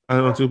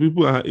 And until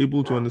people are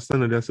able to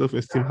understand that their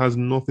self-esteem has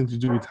nothing to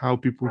do with how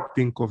people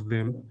think of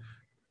them,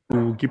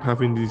 we will keep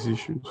having these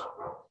issues.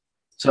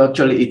 So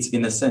actually, it's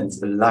in a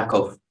sense a lack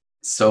of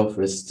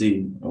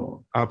self-esteem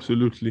or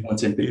Absolutely.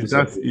 wanting Is people's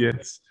that approval.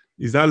 yes?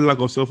 Is that lack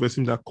of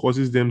self-esteem that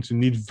causes them to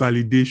need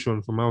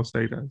validation from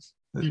outsiders?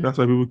 And that's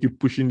why people keep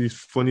pushing this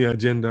funny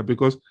agenda,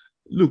 because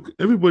look,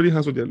 everybody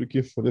has what they're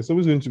looking for. There's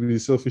always going to be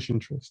selfish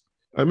interest.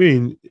 I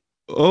mean,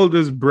 all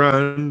these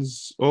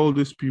brands, all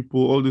these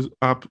people, all these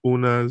app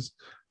owners,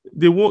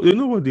 they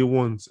know what they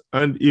want.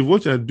 And if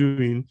what you're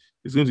doing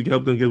is going to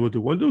help them get what they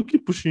want, they'll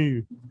keep pushing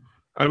you.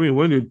 I mean,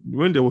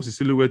 when there was a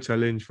silhouette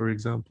challenge, for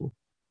example,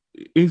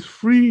 it's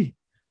free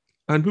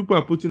and people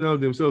are putting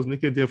out themselves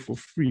naked there for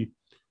free.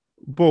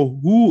 But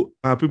who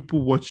are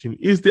people watching?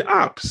 It's the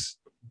apps.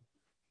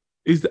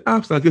 It's the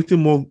apps that are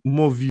getting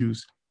more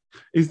views.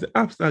 It's the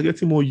apps that are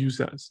getting more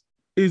users.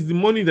 It's the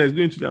money that is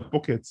going to their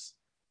pockets.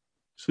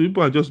 So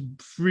people are just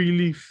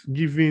freely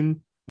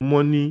giving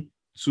money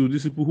to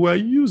these people who are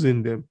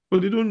using them,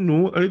 but they don't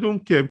know and they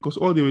don't care because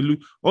all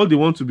they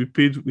want to be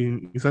paid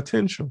in is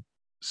attention.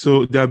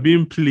 So they are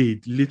being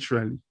played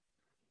literally.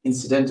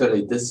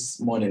 Incidentally, this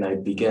morning I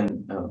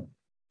began,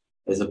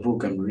 there's a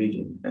book I'm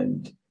reading,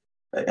 and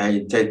I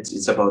intend,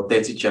 it's about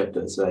 30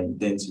 chapters. So I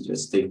intend to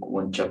just take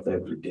one chapter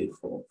every day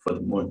for the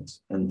month.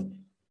 And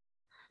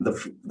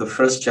the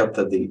first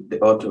chapter, the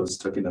author was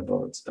talking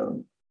about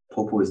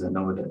purpose and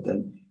all that.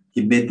 And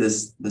he made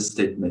this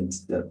statement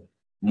that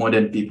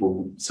modern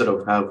people sort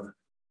of have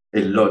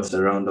a lot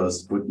around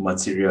us, both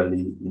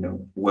materially,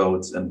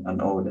 wealth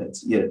and all that.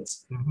 Yet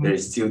there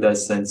is still that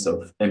sense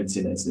of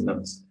emptiness in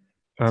us.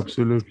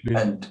 Absolutely.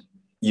 And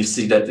you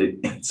see that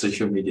in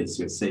social media, as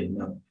you're saying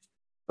now.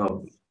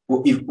 Um,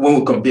 when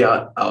we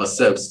compare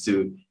ourselves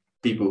to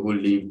people who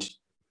lived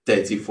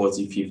 30,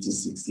 40, 50,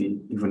 60,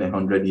 even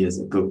 100 years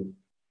ago,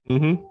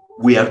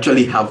 we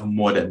actually have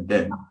more than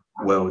them: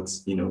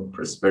 wealth,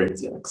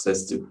 prosperity,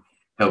 access to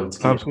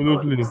healthcare.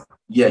 Absolutely.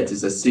 Yet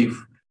it's as if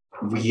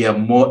we are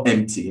more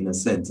empty in a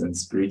sense and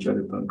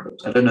spiritually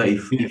bankrupt. I don't know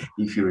if you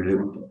relate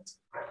with that.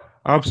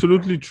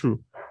 Absolutely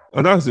true.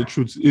 And that's the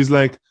truth. It's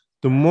like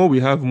the more we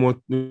have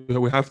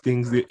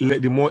things,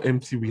 the more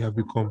empty we have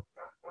become.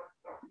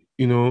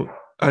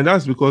 And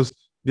that's because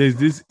there's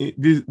this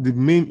the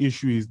main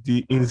issue is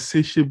the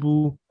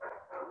insatiable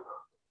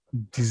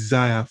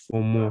desire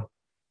for more,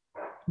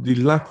 the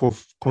lack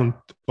of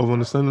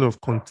understanding of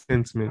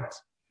contentment.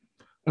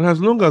 And as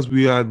long as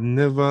we are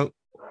never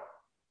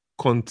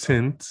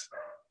content,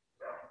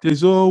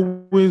 there's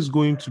always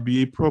going to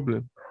be a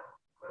problem.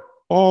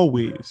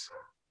 Always.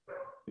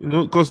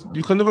 Because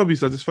you can never be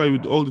satisfied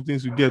with all the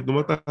things you get, no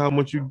matter how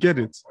much you get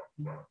it.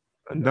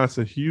 And that's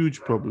a huge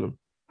problem.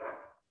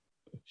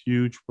 A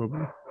huge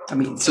problem. I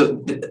mean,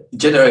 so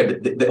generally,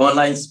 the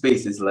online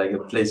space is like a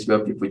place where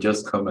people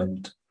just come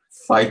and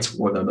fight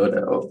one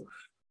another, or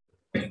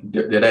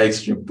the other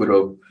extreme put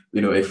up,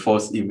 a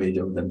false image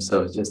of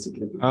themselves just to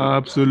get it.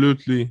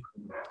 Absolutely.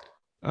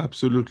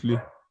 Absolutely.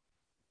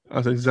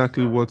 That's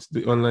exactly what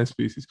the online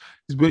space is.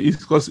 It's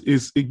because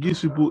it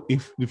gives people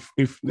if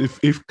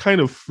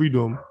kind of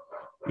freedom,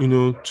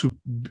 to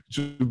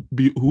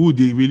be who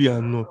they really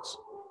are not,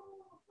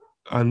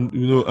 and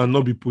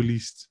not be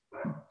policed.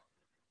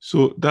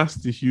 So that's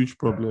the huge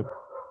problem.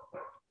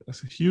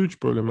 That's a huge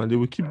problem, and they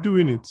will keep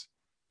doing it.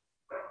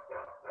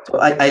 So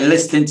I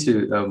listened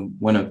to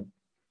one of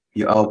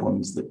your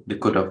albums, the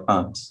Coat of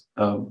Arms.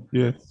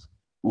 Yes.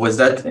 Was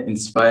that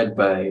inspired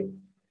by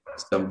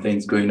some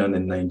things going on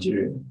in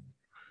Nigeria?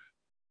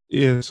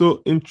 Yeah.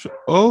 So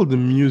all the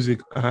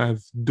music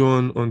I've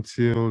done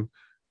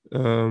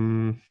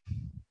um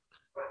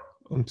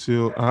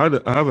until I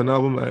have an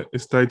album.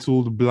 It's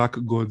titled Black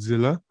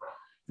Godzilla.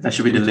 That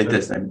should be the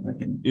latest.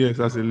 Yes,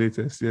 that's the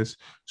latest. Yes.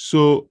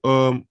 So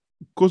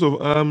coat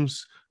of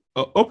arms,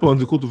 up on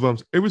the coat of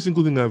arms, every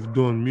single thing I've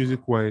done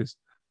music wise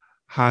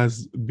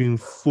has been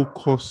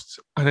focused,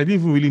 and I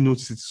didn't even really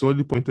notice it. So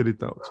already pointed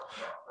it out.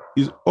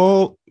 It's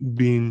all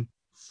been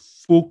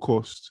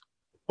focused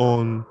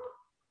on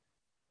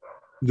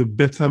the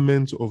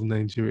betterment of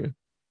Nigeria.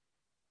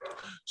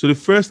 So the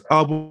first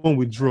album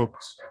we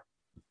dropped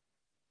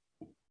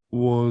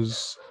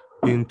was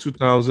in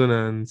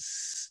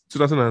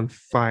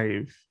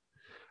 2005,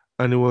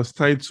 and it was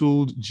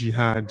titled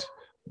Jihad.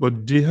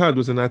 But Jihad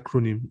was an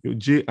acronym,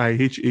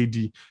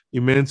 JIHAD.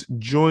 It meant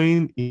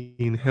join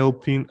in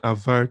helping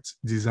avert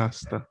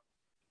disaster.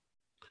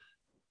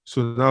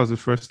 So that was the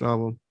first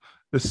album.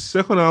 The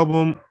second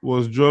album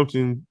was dropped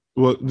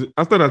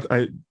after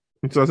that,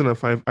 in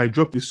 2005, I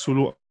dropped a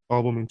solo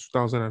album in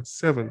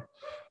 2007.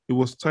 It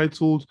was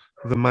titled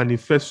The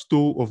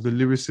Manifesto of the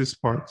Lyricist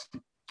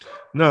Party.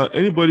 Now,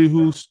 anybody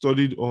who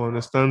studied or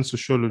understands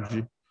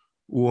sociology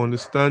will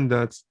understand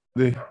that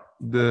the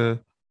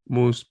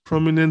most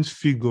prominent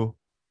figure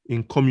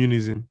in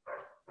communism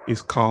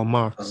is Karl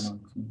Marx.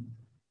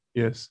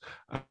 Yes.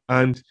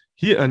 And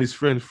he and his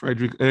friend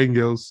Friedrich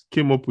Engels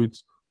came up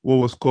with what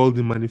was called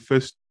the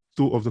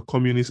Manifesto of the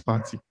Communist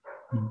Party.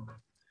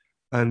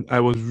 And I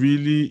was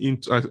really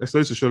I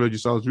studied sociology,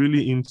 so I was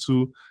really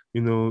into,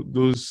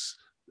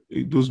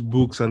 those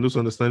books and those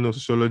understanding of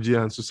sociology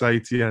and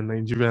society and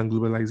Nigeria and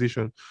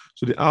globalization.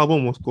 So the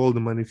album was called the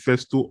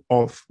Manifesto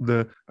of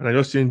and I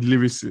just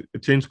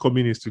changed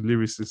communist to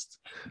lyricist,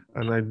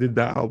 and I did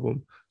that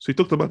album. So he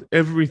talked about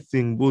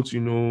everything, both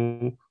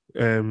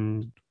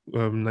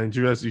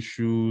Nigeria's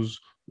issues,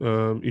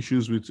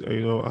 issues with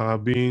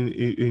being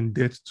in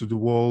debt to the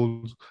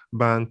World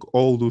Bank,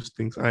 all those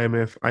things,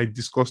 IMF. I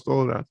discussed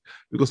all that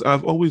because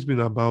I've always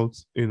been about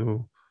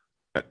and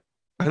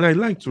I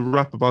like to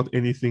rap about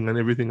anything and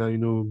everything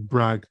and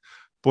brag,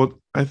 but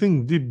I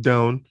think deep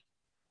down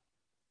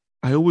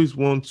I always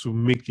want to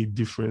make a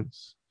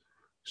difference.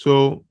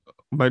 So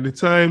by the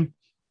time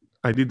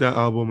I did that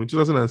album in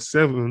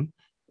 2007,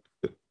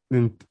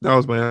 that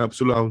was my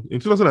absolute album. In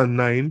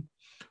 2009,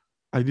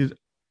 I did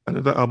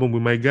another album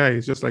with my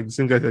guys, just like the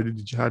same guys I did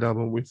the Jihad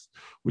album with.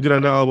 We did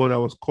another album that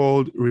was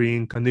called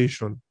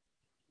Reincarnation.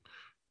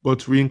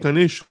 But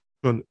reincarnation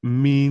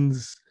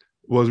means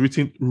was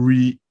written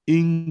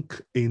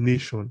re-ink a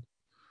nation.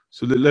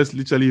 So let's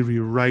literally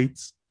rewrite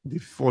the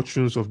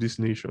fortunes of this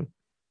nation.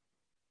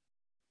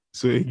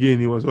 So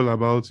again, it was all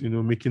about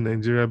making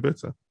Nigeria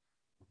better.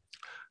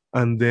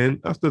 And then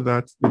after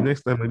that, the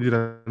next time I did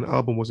an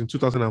album was in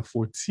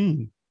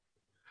 2014,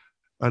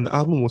 and the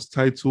album was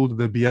titled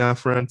The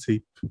Biafran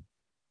Tape.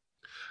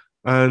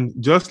 And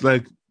just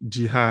like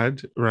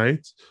jihad,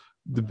 right?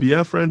 The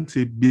Biafran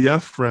tape,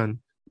 Biafran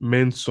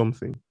meant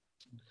something.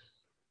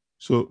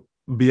 So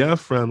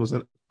Biafran was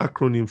an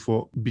acronym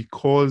for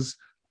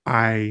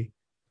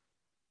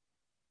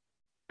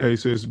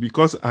so it's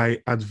because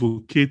I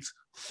advocate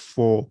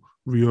for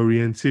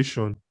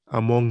reorientation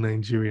among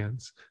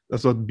Nigerians.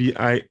 That's what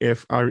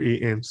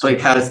BIFRAN So it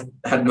stood for. has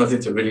had nothing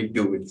to really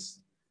do with,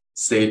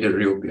 say, the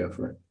real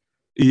Biafra.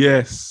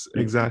 Yes,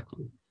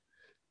 exactly.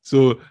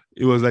 So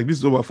it was like, this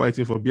is what we're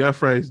fighting for.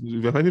 Biafra is,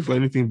 if you're fighting for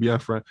anything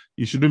Biafra,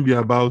 it shouldn't be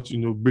about,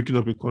 breaking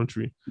up a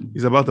country.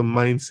 It's about a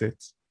mindset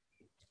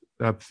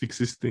that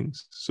fixes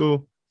things.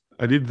 So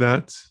I did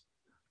that.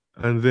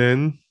 And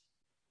then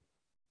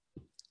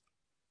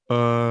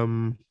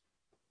um,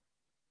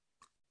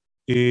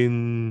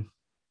 in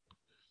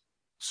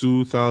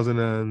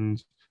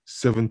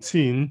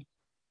 2017,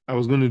 I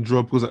was going to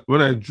drop, because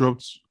when I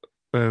dropped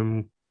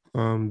um,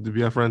 the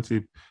Biafran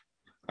tape,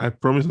 I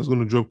promised I was going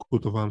to drop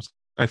Coat of Arms.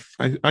 I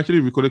actually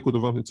recorded Coat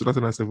of Arms in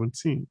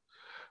 2017,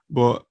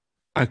 but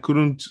I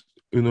couldn't,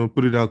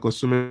 put it out because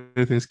so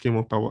many things came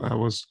up. I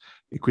was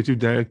a creative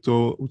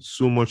director with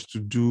so much to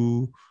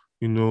do,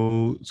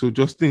 so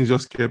just things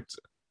just kept,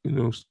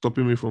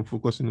 stopping me from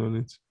focusing on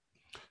it.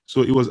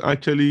 So it was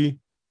actually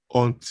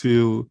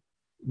until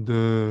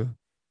the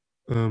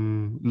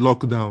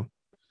lockdown,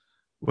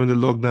 when the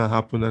lockdown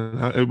happened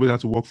and everybody had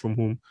to work from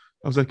home.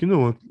 I was like, you know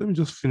what? Let me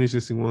just finish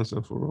this thing once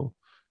and for all.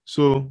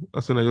 So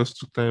that's when I just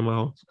took time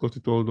out, got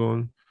it all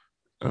done,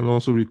 and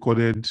also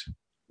recorded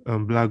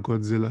Black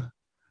Godzilla,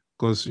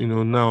 because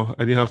now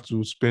I didn't have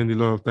to spend a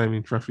lot of time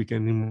in traffic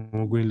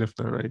anymore, going left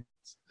and right.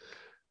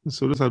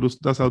 So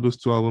that's how those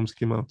two albums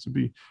came out to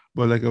be.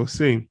 But like I was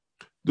saying,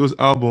 those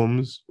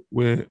albums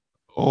were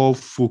all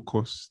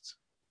focused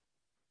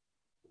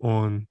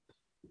on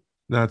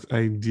that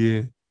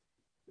idea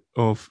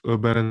of a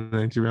better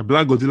Nigeria.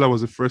 Black Godzilla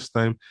was the first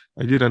time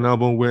I did an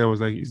album where I was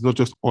like, it's not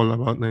just all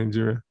about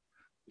Nigeria.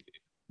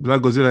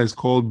 Black Godzilla is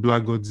called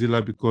Black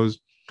Godzilla because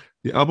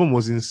the album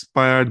was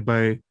inspired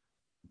by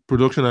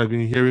production I've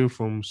been hearing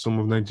from some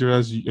of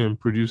Nigeria's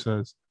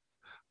producers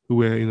who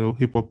were,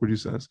 hip hop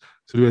producers.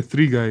 So there were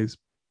three guys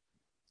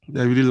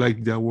that I really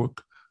liked their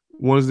work.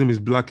 One's name is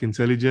Black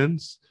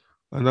Intelligence,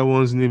 another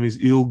one's name is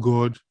Ill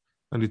God,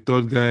 and the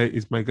third guy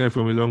is my guy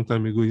from a long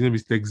time ago. His name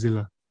is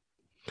Texzilla.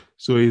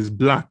 So it's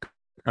Black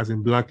as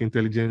in Black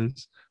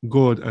Intelligence,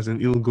 God as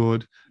in Ill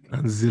God,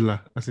 and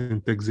Zilla as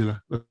in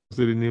Texzilla. That's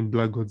where the name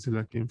Black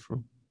Godzilla came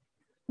from.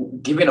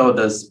 Given all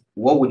this,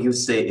 what would you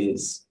say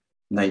is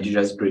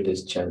Nigeria's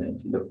greatest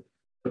challenge?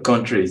 The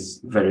country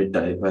is very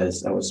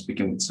diverse. I was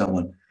speaking with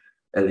someone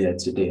earlier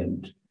today,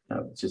 and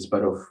it's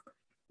part of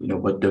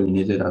what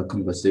dominated our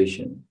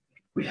conversation.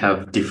 We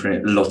have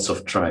lots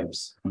of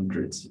tribes,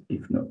 hundreds,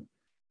 if not,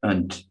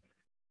 and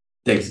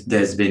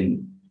there's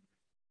been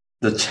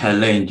the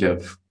challenge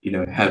of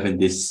having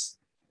this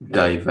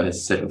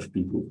diverse set of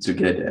people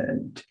together.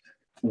 And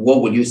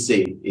what would you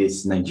say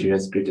is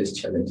Nigeria's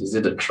greatest challenge? Is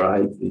it a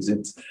tribe? Is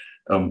it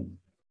um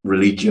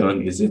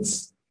religion? Is it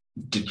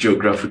the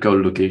geographical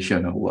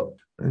location, or what?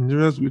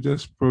 Nigeria's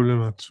biggest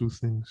problem are two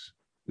things: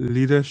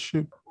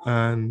 leadership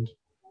and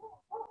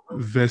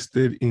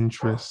vested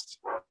interest.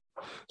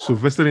 So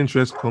vested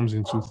interest comes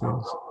in two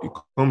things. It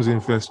comes in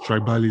first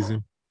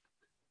tribalism.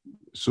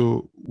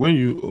 So when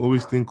you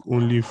always think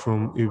only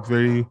from a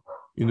very,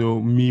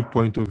 me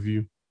point of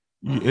view,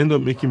 you end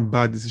up making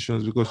bad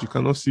decisions because you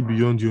cannot see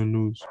beyond your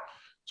nose.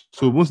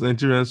 So most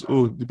Nigerians,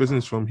 oh, the person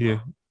is from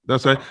here.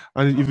 That's why.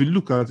 And if you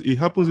look at it,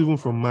 happens even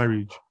from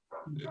marriage.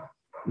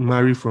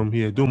 Marry from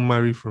here. Don't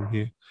marry from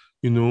here.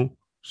 You know.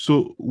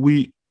 So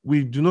we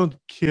do not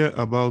care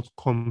about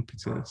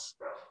competence.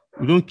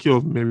 We don't care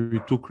of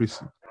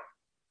meritocracy.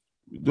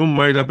 Don't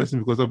marry that person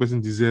because that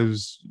person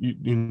deserves,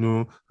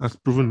 has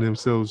proven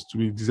themselves to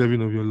be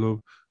deserving of your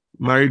love.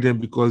 Marry them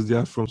because they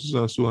are from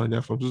so and so and they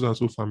are from so and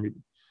so family.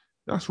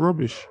 That's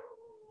rubbish.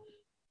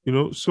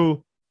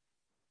 So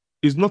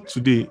it's not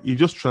today. It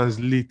just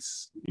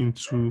translates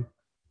into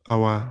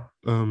our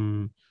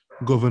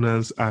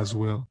governance as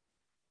well.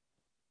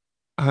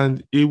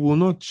 and it will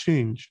not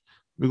change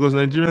because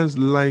Nigerians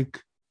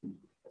like,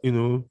 you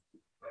know,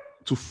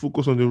 to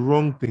focus on the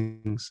wrong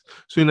things.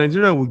 So in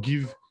Nigeria, will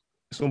give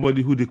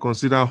somebody who they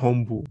consider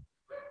humble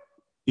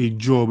a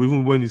job,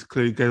 even when it's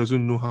clear the guy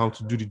doesn't know how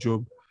to do the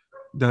job,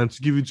 than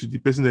to give it to the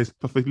person that is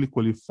perfectly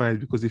qualified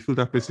because they feel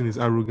that person is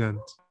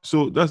arrogant.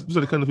 So those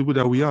are the kind of people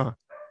that we are.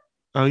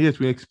 And yet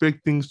we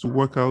expect things to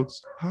work out.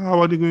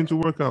 How are they going to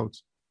work out?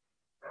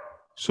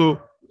 So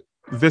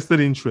vested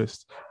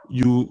interest.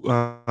 You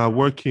are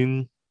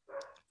working,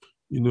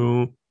 you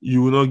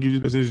will not give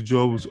this person's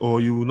jobs,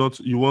 or you will not,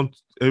 you want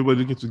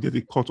everybody looking to get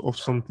a cut off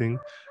something.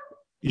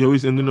 You're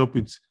always ending up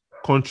with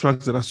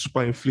contracts that are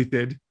super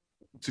inflated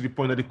to the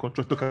point that the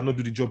contractor cannot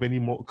do the job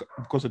anymore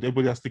because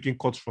everybody has taken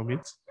cuts from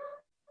it.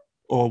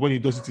 Or when he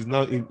does it, it's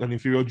now an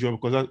inferior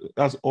job because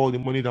that's all the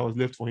money that was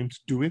left for him to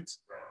do it.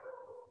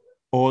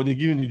 Or they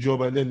give him the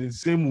job, and then in the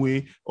same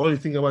way, all they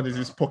think about is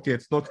his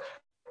pockets. Not,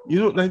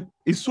 like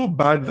it's so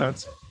bad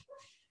that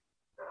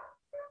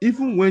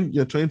even when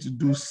you're trying to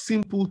do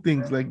simple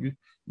things like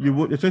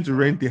you're trying to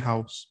rent a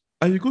house,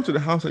 and you go to the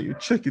house and you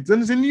check it,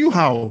 and it's a new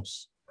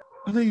house,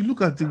 and then you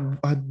look at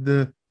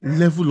the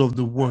level of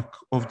the work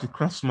of the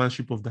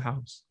craftsmanship of the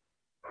house,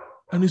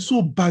 and it's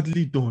so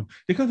badly done.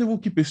 They can't even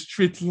keep a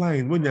straight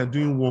line when they're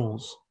doing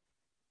walls.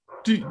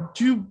 Do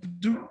you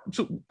do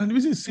so? And the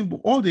reason is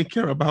simple. All they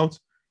care about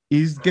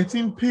is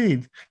getting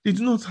paid. They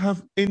do not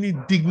have any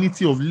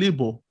dignity of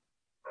labor.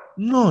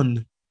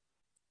 None.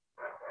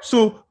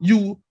 So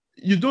you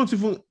don't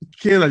even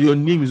care that your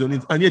name is on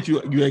it, and yet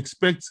you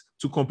expect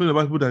to complain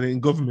about people that are in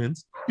government.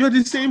 You're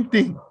the same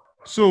thing.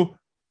 So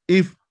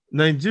if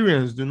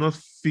Nigerians do not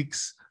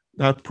fix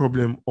that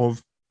problem of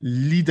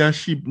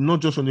leadership, not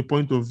just from the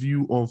point of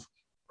view of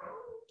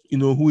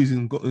who is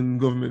in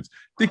government,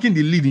 taking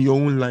the lead in your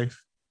own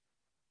life,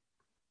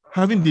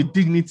 having the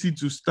dignity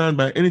to stand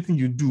by anything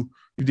you do.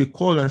 If they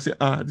call and say,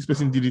 this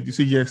person did it, you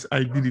say, yes,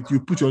 I did it. You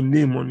put your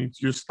name on it,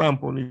 your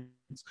stamp on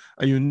it,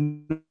 and you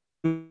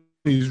know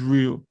it's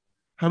real.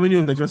 How many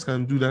of Nigerians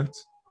can do that?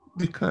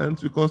 They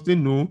can't because they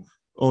know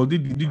or the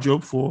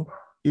job for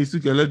is to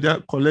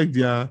collect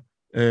their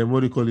what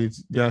do you call it,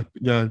 their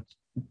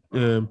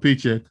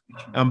paycheck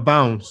and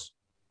bounce.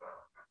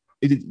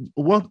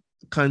 What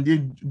can they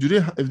do?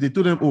 They if they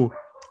told them, oh,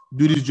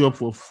 do this job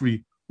for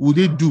free, would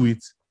they do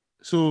it?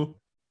 So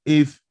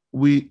if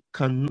we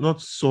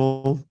cannot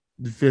solve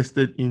the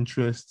vested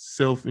interest,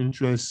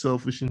 self-interest,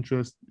 selfish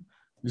interest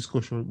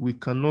discussion, we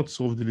cannot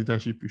solve the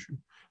leadership issue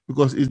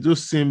because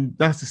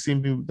that's the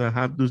same thing that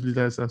have those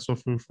leaders are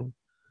suffering from.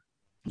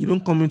 You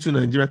don't come into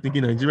Nigeria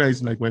thinking Nigeria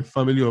is like my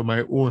family or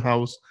my own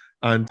house,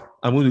 and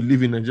I'm going to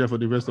live in Nigeria for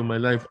the rest of my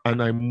life,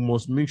 and I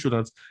must make sure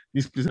that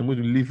this place I'm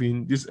going to live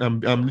in, this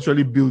I'm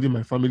literally building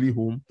my family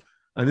home,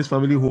 and this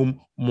family home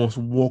must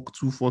work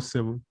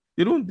 247.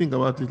 They don't think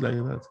about it like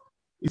that.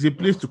 It's a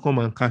place to come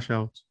and cash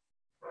out.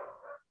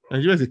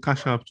 Nigeria is a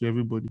cash out to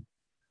everybody.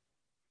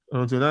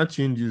 And until that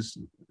changes,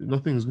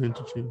 nothing is going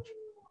to change.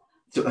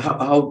 So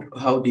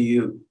how do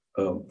you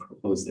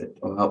propose that,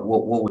 or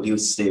what would you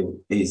say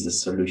is the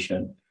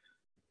solution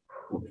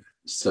of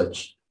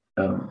such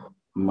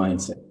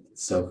mindset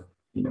itself?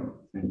 And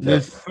The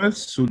that.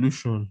 first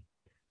solution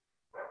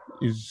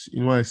is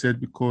what I said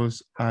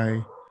because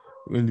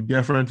when the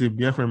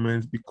Biafran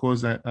meant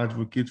because I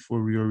advocate for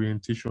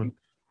reorientation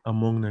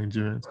among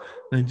Nigerians.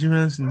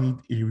 Nigerians need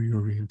a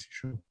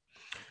reorientation.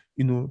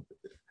 You know,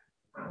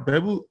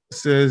 Bible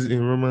says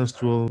in Romans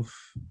 12,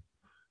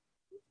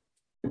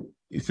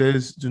 it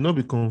says, "Do not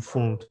be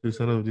conformed to the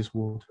standard of this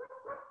world,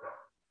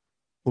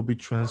 but be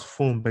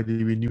transformed by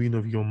the renewing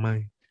of your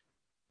mind."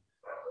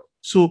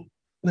 So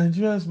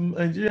Nigerians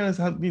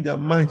need their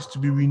minds to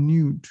be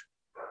renewed.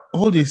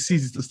 All they see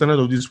is the standard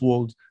of this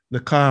world, the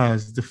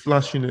cars, the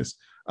flashiness,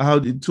 how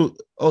they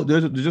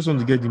just want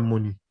to get the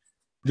money.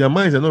 Their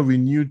minds are not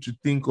renewed to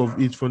think of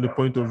it from the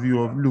point of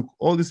view of, look,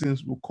 all these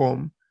things will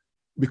come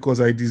because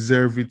I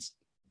deserve it.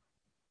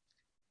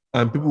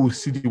 And people will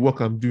see the work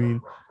I'm doing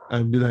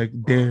and be like,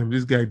 damn,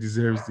 this guy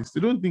deserves this. They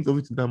don't think of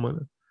it in that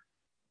manner.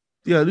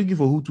 They are looking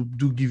for who to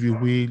do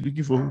giveaway,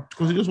 looking for who,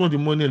 because they just want the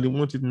money and they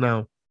want it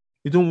now.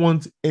 They don't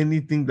want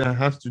anything that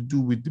has to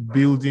do with the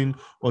building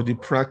or the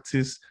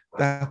practice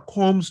that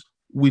comes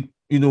with,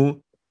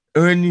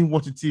 earning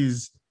what it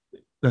is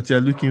that you're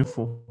looking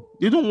for.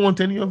 They don't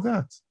want any of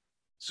that.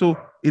 So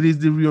it is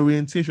the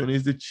reorientation,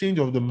 it's the change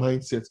of the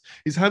mindset.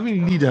 It's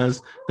having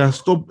leaders that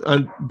stop,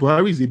 and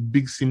Buhari is a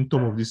big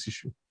symptom of this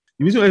issue.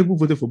 The reason why people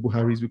voted for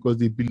Buhari is because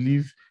they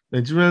believe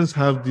Nigerians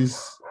have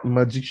this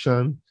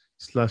magician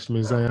slash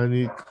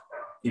messianic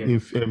Yeah,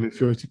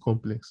 inferiority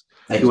complex.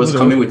 like he Someone was that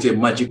coming wants with a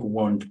magic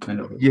wand,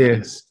 kind of.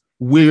 yes,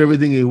 wave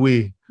everything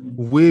away,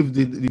 wave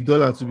the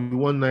dollar to be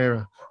 1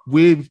 naira,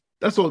 wave.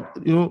 That's all.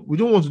 We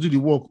don't want to do the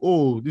work.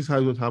 Oh, this how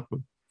it would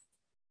happen.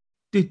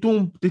 They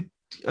don't. They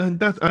and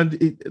that and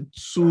it,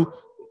 so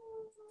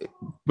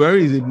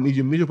Barry is a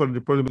major part of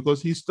the problem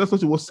because that's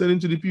what he was selling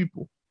to the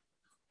people.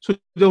 So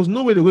there was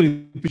no way they were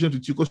going to be patient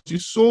with you because you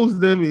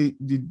sold them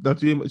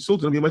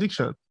sold them a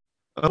magician.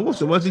 And once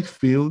the magic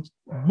failed,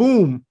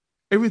 boom.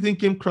 everything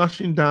came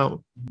crashing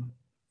down.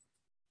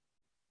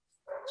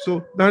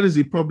 So that is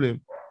the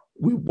problem.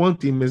 We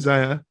want a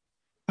Messiah.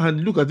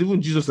 And look at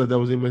even Jesus, that there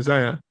was a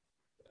Messiah.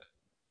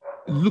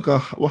 Look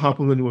at what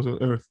happened when he was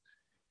on earth.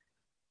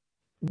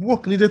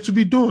 Work needed to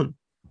be done.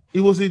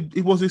 It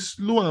was a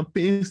slow and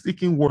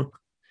painstaking work.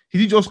 He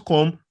didn't just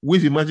come,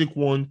 wave a magic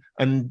wand,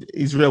 and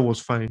Israel was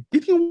fine.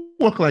 It didn't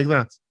work like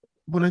that.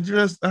 But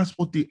Nigerians, that's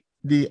what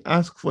they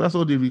ask for. That's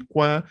what they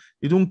require.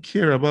 They don't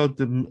care about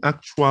the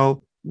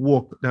actual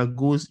work that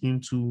goes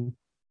into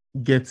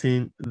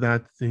getting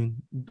that thing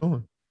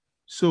done.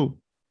 So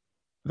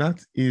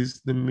that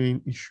is the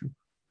main issue,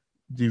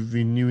 the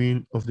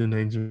renewing of the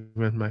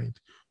Nigerian mind.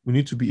 We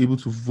need to be able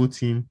to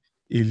vote in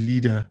a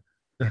leader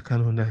that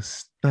can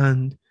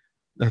understand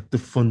that the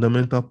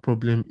fundamental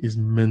problem is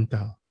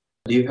mental.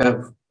 Do you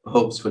have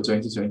hopes for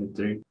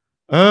 2023?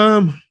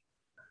 Um,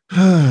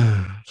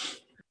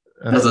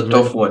 That's that's a a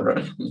very tough one,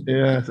 right?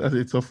 yeah, that's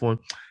a tough one.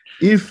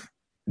 If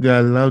they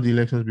allow the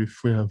elections to be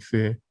free and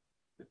fair,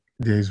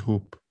 there is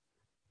hope.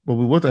 But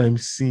with what I'm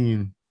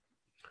seeing,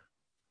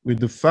 with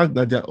the fact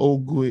that they're all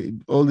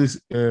going, all this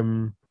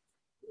um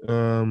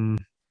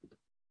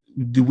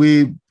the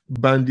way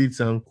bandits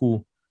and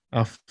co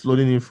are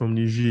flooding in from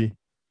Niger,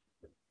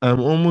 I'm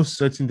almost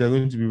certain they're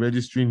going to be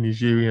registering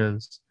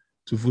Nigerians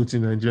to vote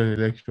in Nigerian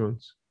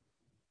elections.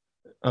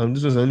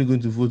 This ones are only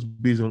going to vote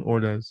based on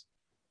orders.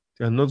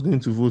 They are not going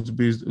to vote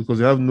based because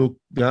they have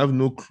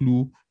no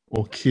clue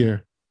or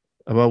care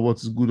about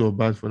what's good or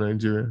bad for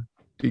Nigeria.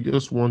 They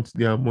just want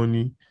their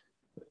money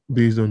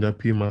based on their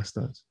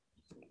paymasters.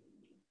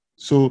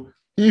 So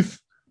if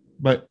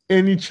by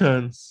any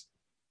chance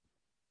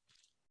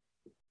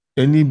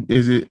any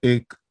is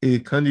a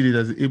candidate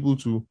that is able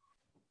to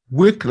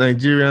wake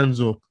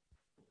Nigerians up,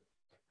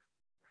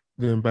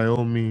 then by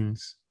all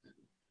means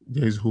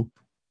there is hope.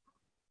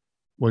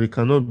 But it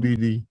cannot be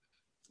the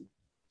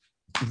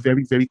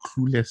very, very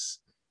clueless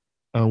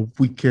and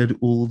wicked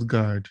old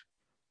guard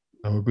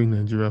that will bring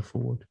Nigeria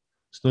forward.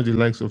 It's not the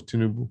likes of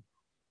Tinubu.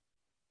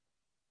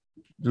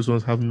 Those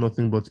ones have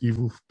nothing but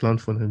evil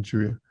planned for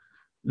Nigeria.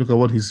 Look at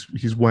what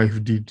his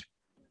wife did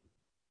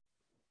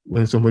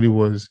when somebody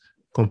was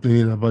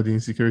complaining about the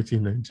insecurity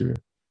in Nigeria.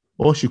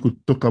 All she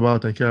could talk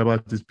about and care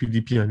about is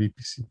PDP and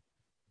APC.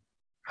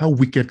 How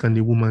wicked can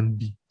a woman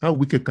be? How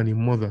wicked can a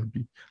mother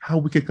be? How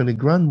wicked can a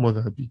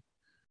grandmother be?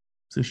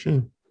 It's a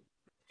shame.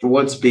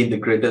 What's been the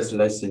greatest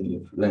lesson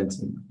you've learned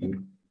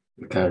in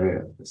your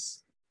career?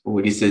 What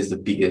would you say is the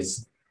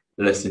biggest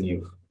lesson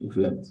you've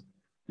learned?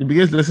 The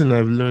biggest lesson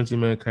I've learned in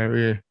my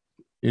career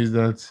is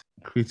that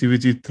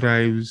creativity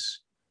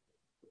thrives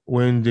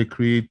when the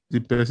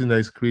person that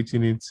is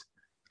creating it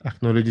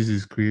acknowledges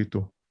his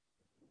creator.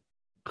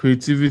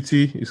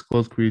 Creativity is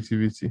called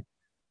creativity.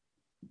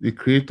 The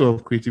creator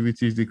of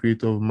creativity is the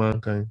creator of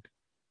mankind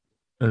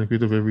and the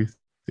creator of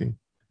everything.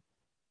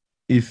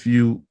 If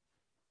you,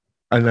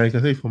 and I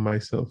can say for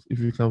myself, if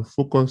you can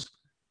focus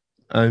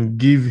and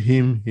give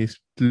him his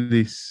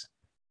place,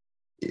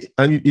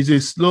 and it's a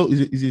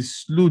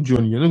slow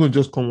journey. You're not going to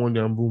just come one day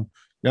and boom.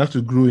 You have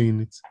to grow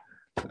in it.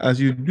 As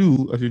you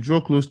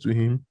draw close to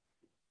him,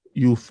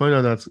 you'll find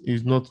out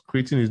that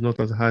creating is not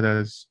as hard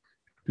as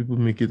people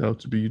make it out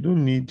to be. You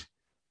don't need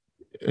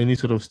any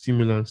sort of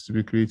stimulants to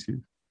be creative.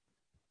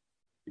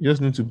 You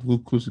just need to go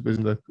close to the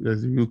person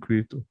that's the real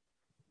creator.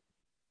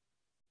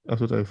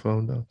 That's what I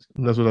found out.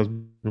 And that's what has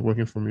been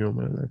working for me all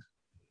my life.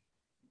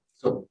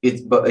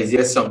 But is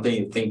there something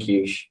you think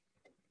you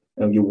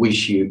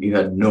wish you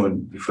had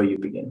known before you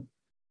began?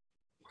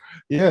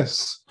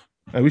 Yes.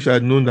 I wish I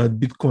had known that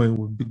Bitcoin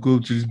would go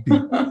to this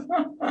big.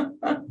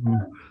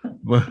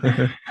 but,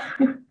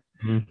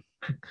 mm.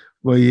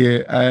 But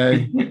yeah,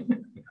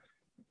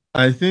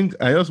 I think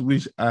I just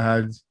wish I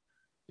had,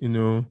 you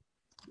know,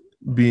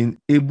 been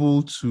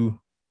able to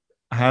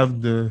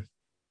have the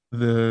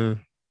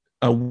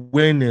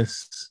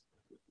awareness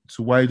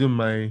to widen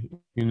my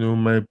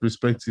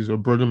perspectives or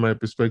broaden my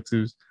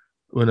perspectives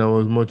when I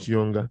was much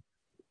younger.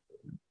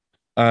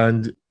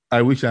 And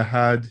I wish I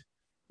had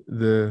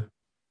the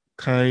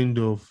kind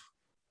of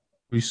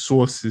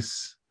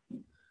resources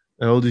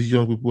that all these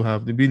young people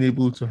have. They've been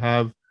able to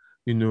have,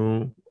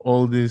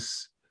 all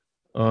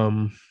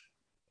um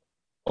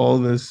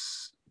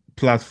these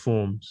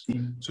platforms,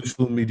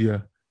 social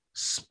media,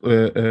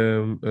 uh,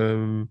 um,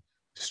 um,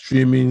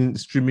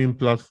 streaming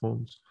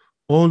platforms,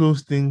 all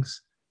those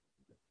things.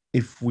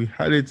 If we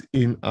had it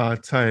in our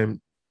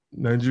time,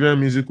 Nigerian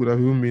music would have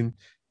even been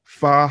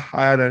far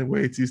higher than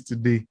where it is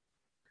today.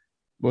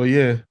 But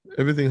yeah,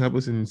 everything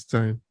happens in its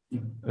time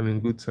and in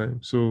good time.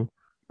 So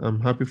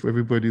I'm happy for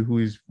everybody who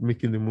is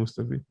making the most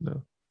of it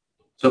now.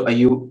 So, are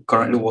you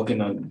currently working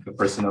on a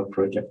personal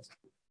project?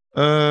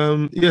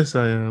 Yes,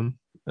 I am.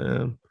 I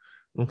am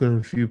working on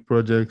a few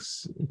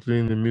projects,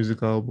 including the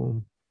music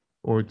album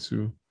or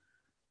two.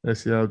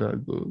 Let's see how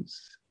that goes.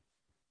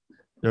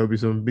 There will be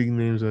some big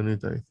names on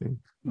it, I think.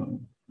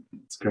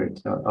 It's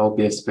great. I'll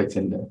be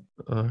expecting that.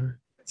 All right.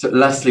 So,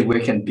 lastly,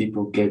 where can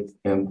people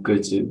go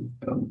to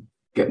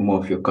get more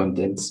of your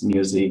contents,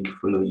 music,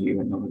 follow you,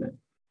 and all that?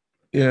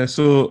 Yeah,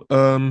 so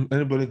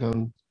anybody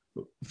can.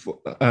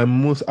 I'm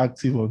most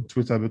active on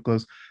Twitter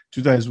because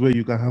Twitter is where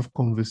you can have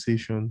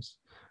conversations.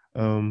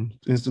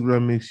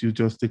 Instagram makes you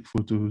just take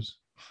photos,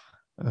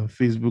 and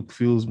Facebook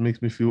feels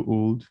makes me feel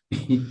old.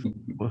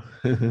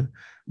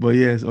 But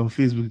yes, on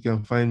Facebook you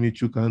can find me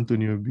Chuka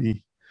Anthony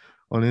Obi.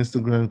 On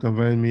Instagram you can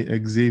find me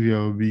Xavier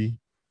Obi.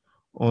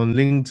 On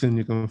LinkedIn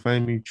you can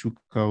find me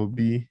Chuka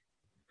Obi,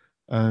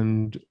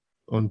 and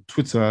on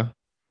Twitter,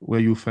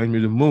 where you find me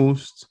the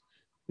most,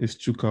 is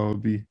Chuka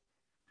Obi.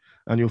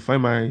 And you'll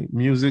find my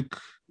music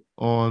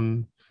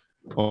on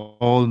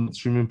all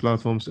streaming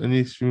platforms,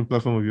 any streaming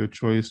platform of your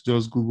choice.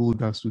 Just Google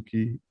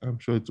Dasuki. I'm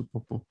sure it will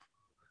pop up.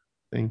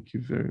 Thank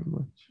you very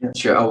much. Yeah,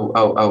 sure.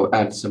 I'll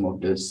add some of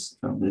this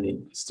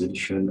links to the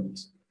show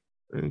notes.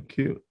 Thank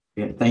you.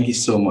 Yeah, thank you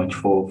so much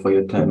for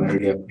your time. I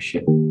really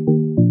appreciate it.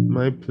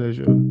 My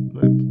pleasure.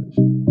 My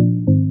pleasure.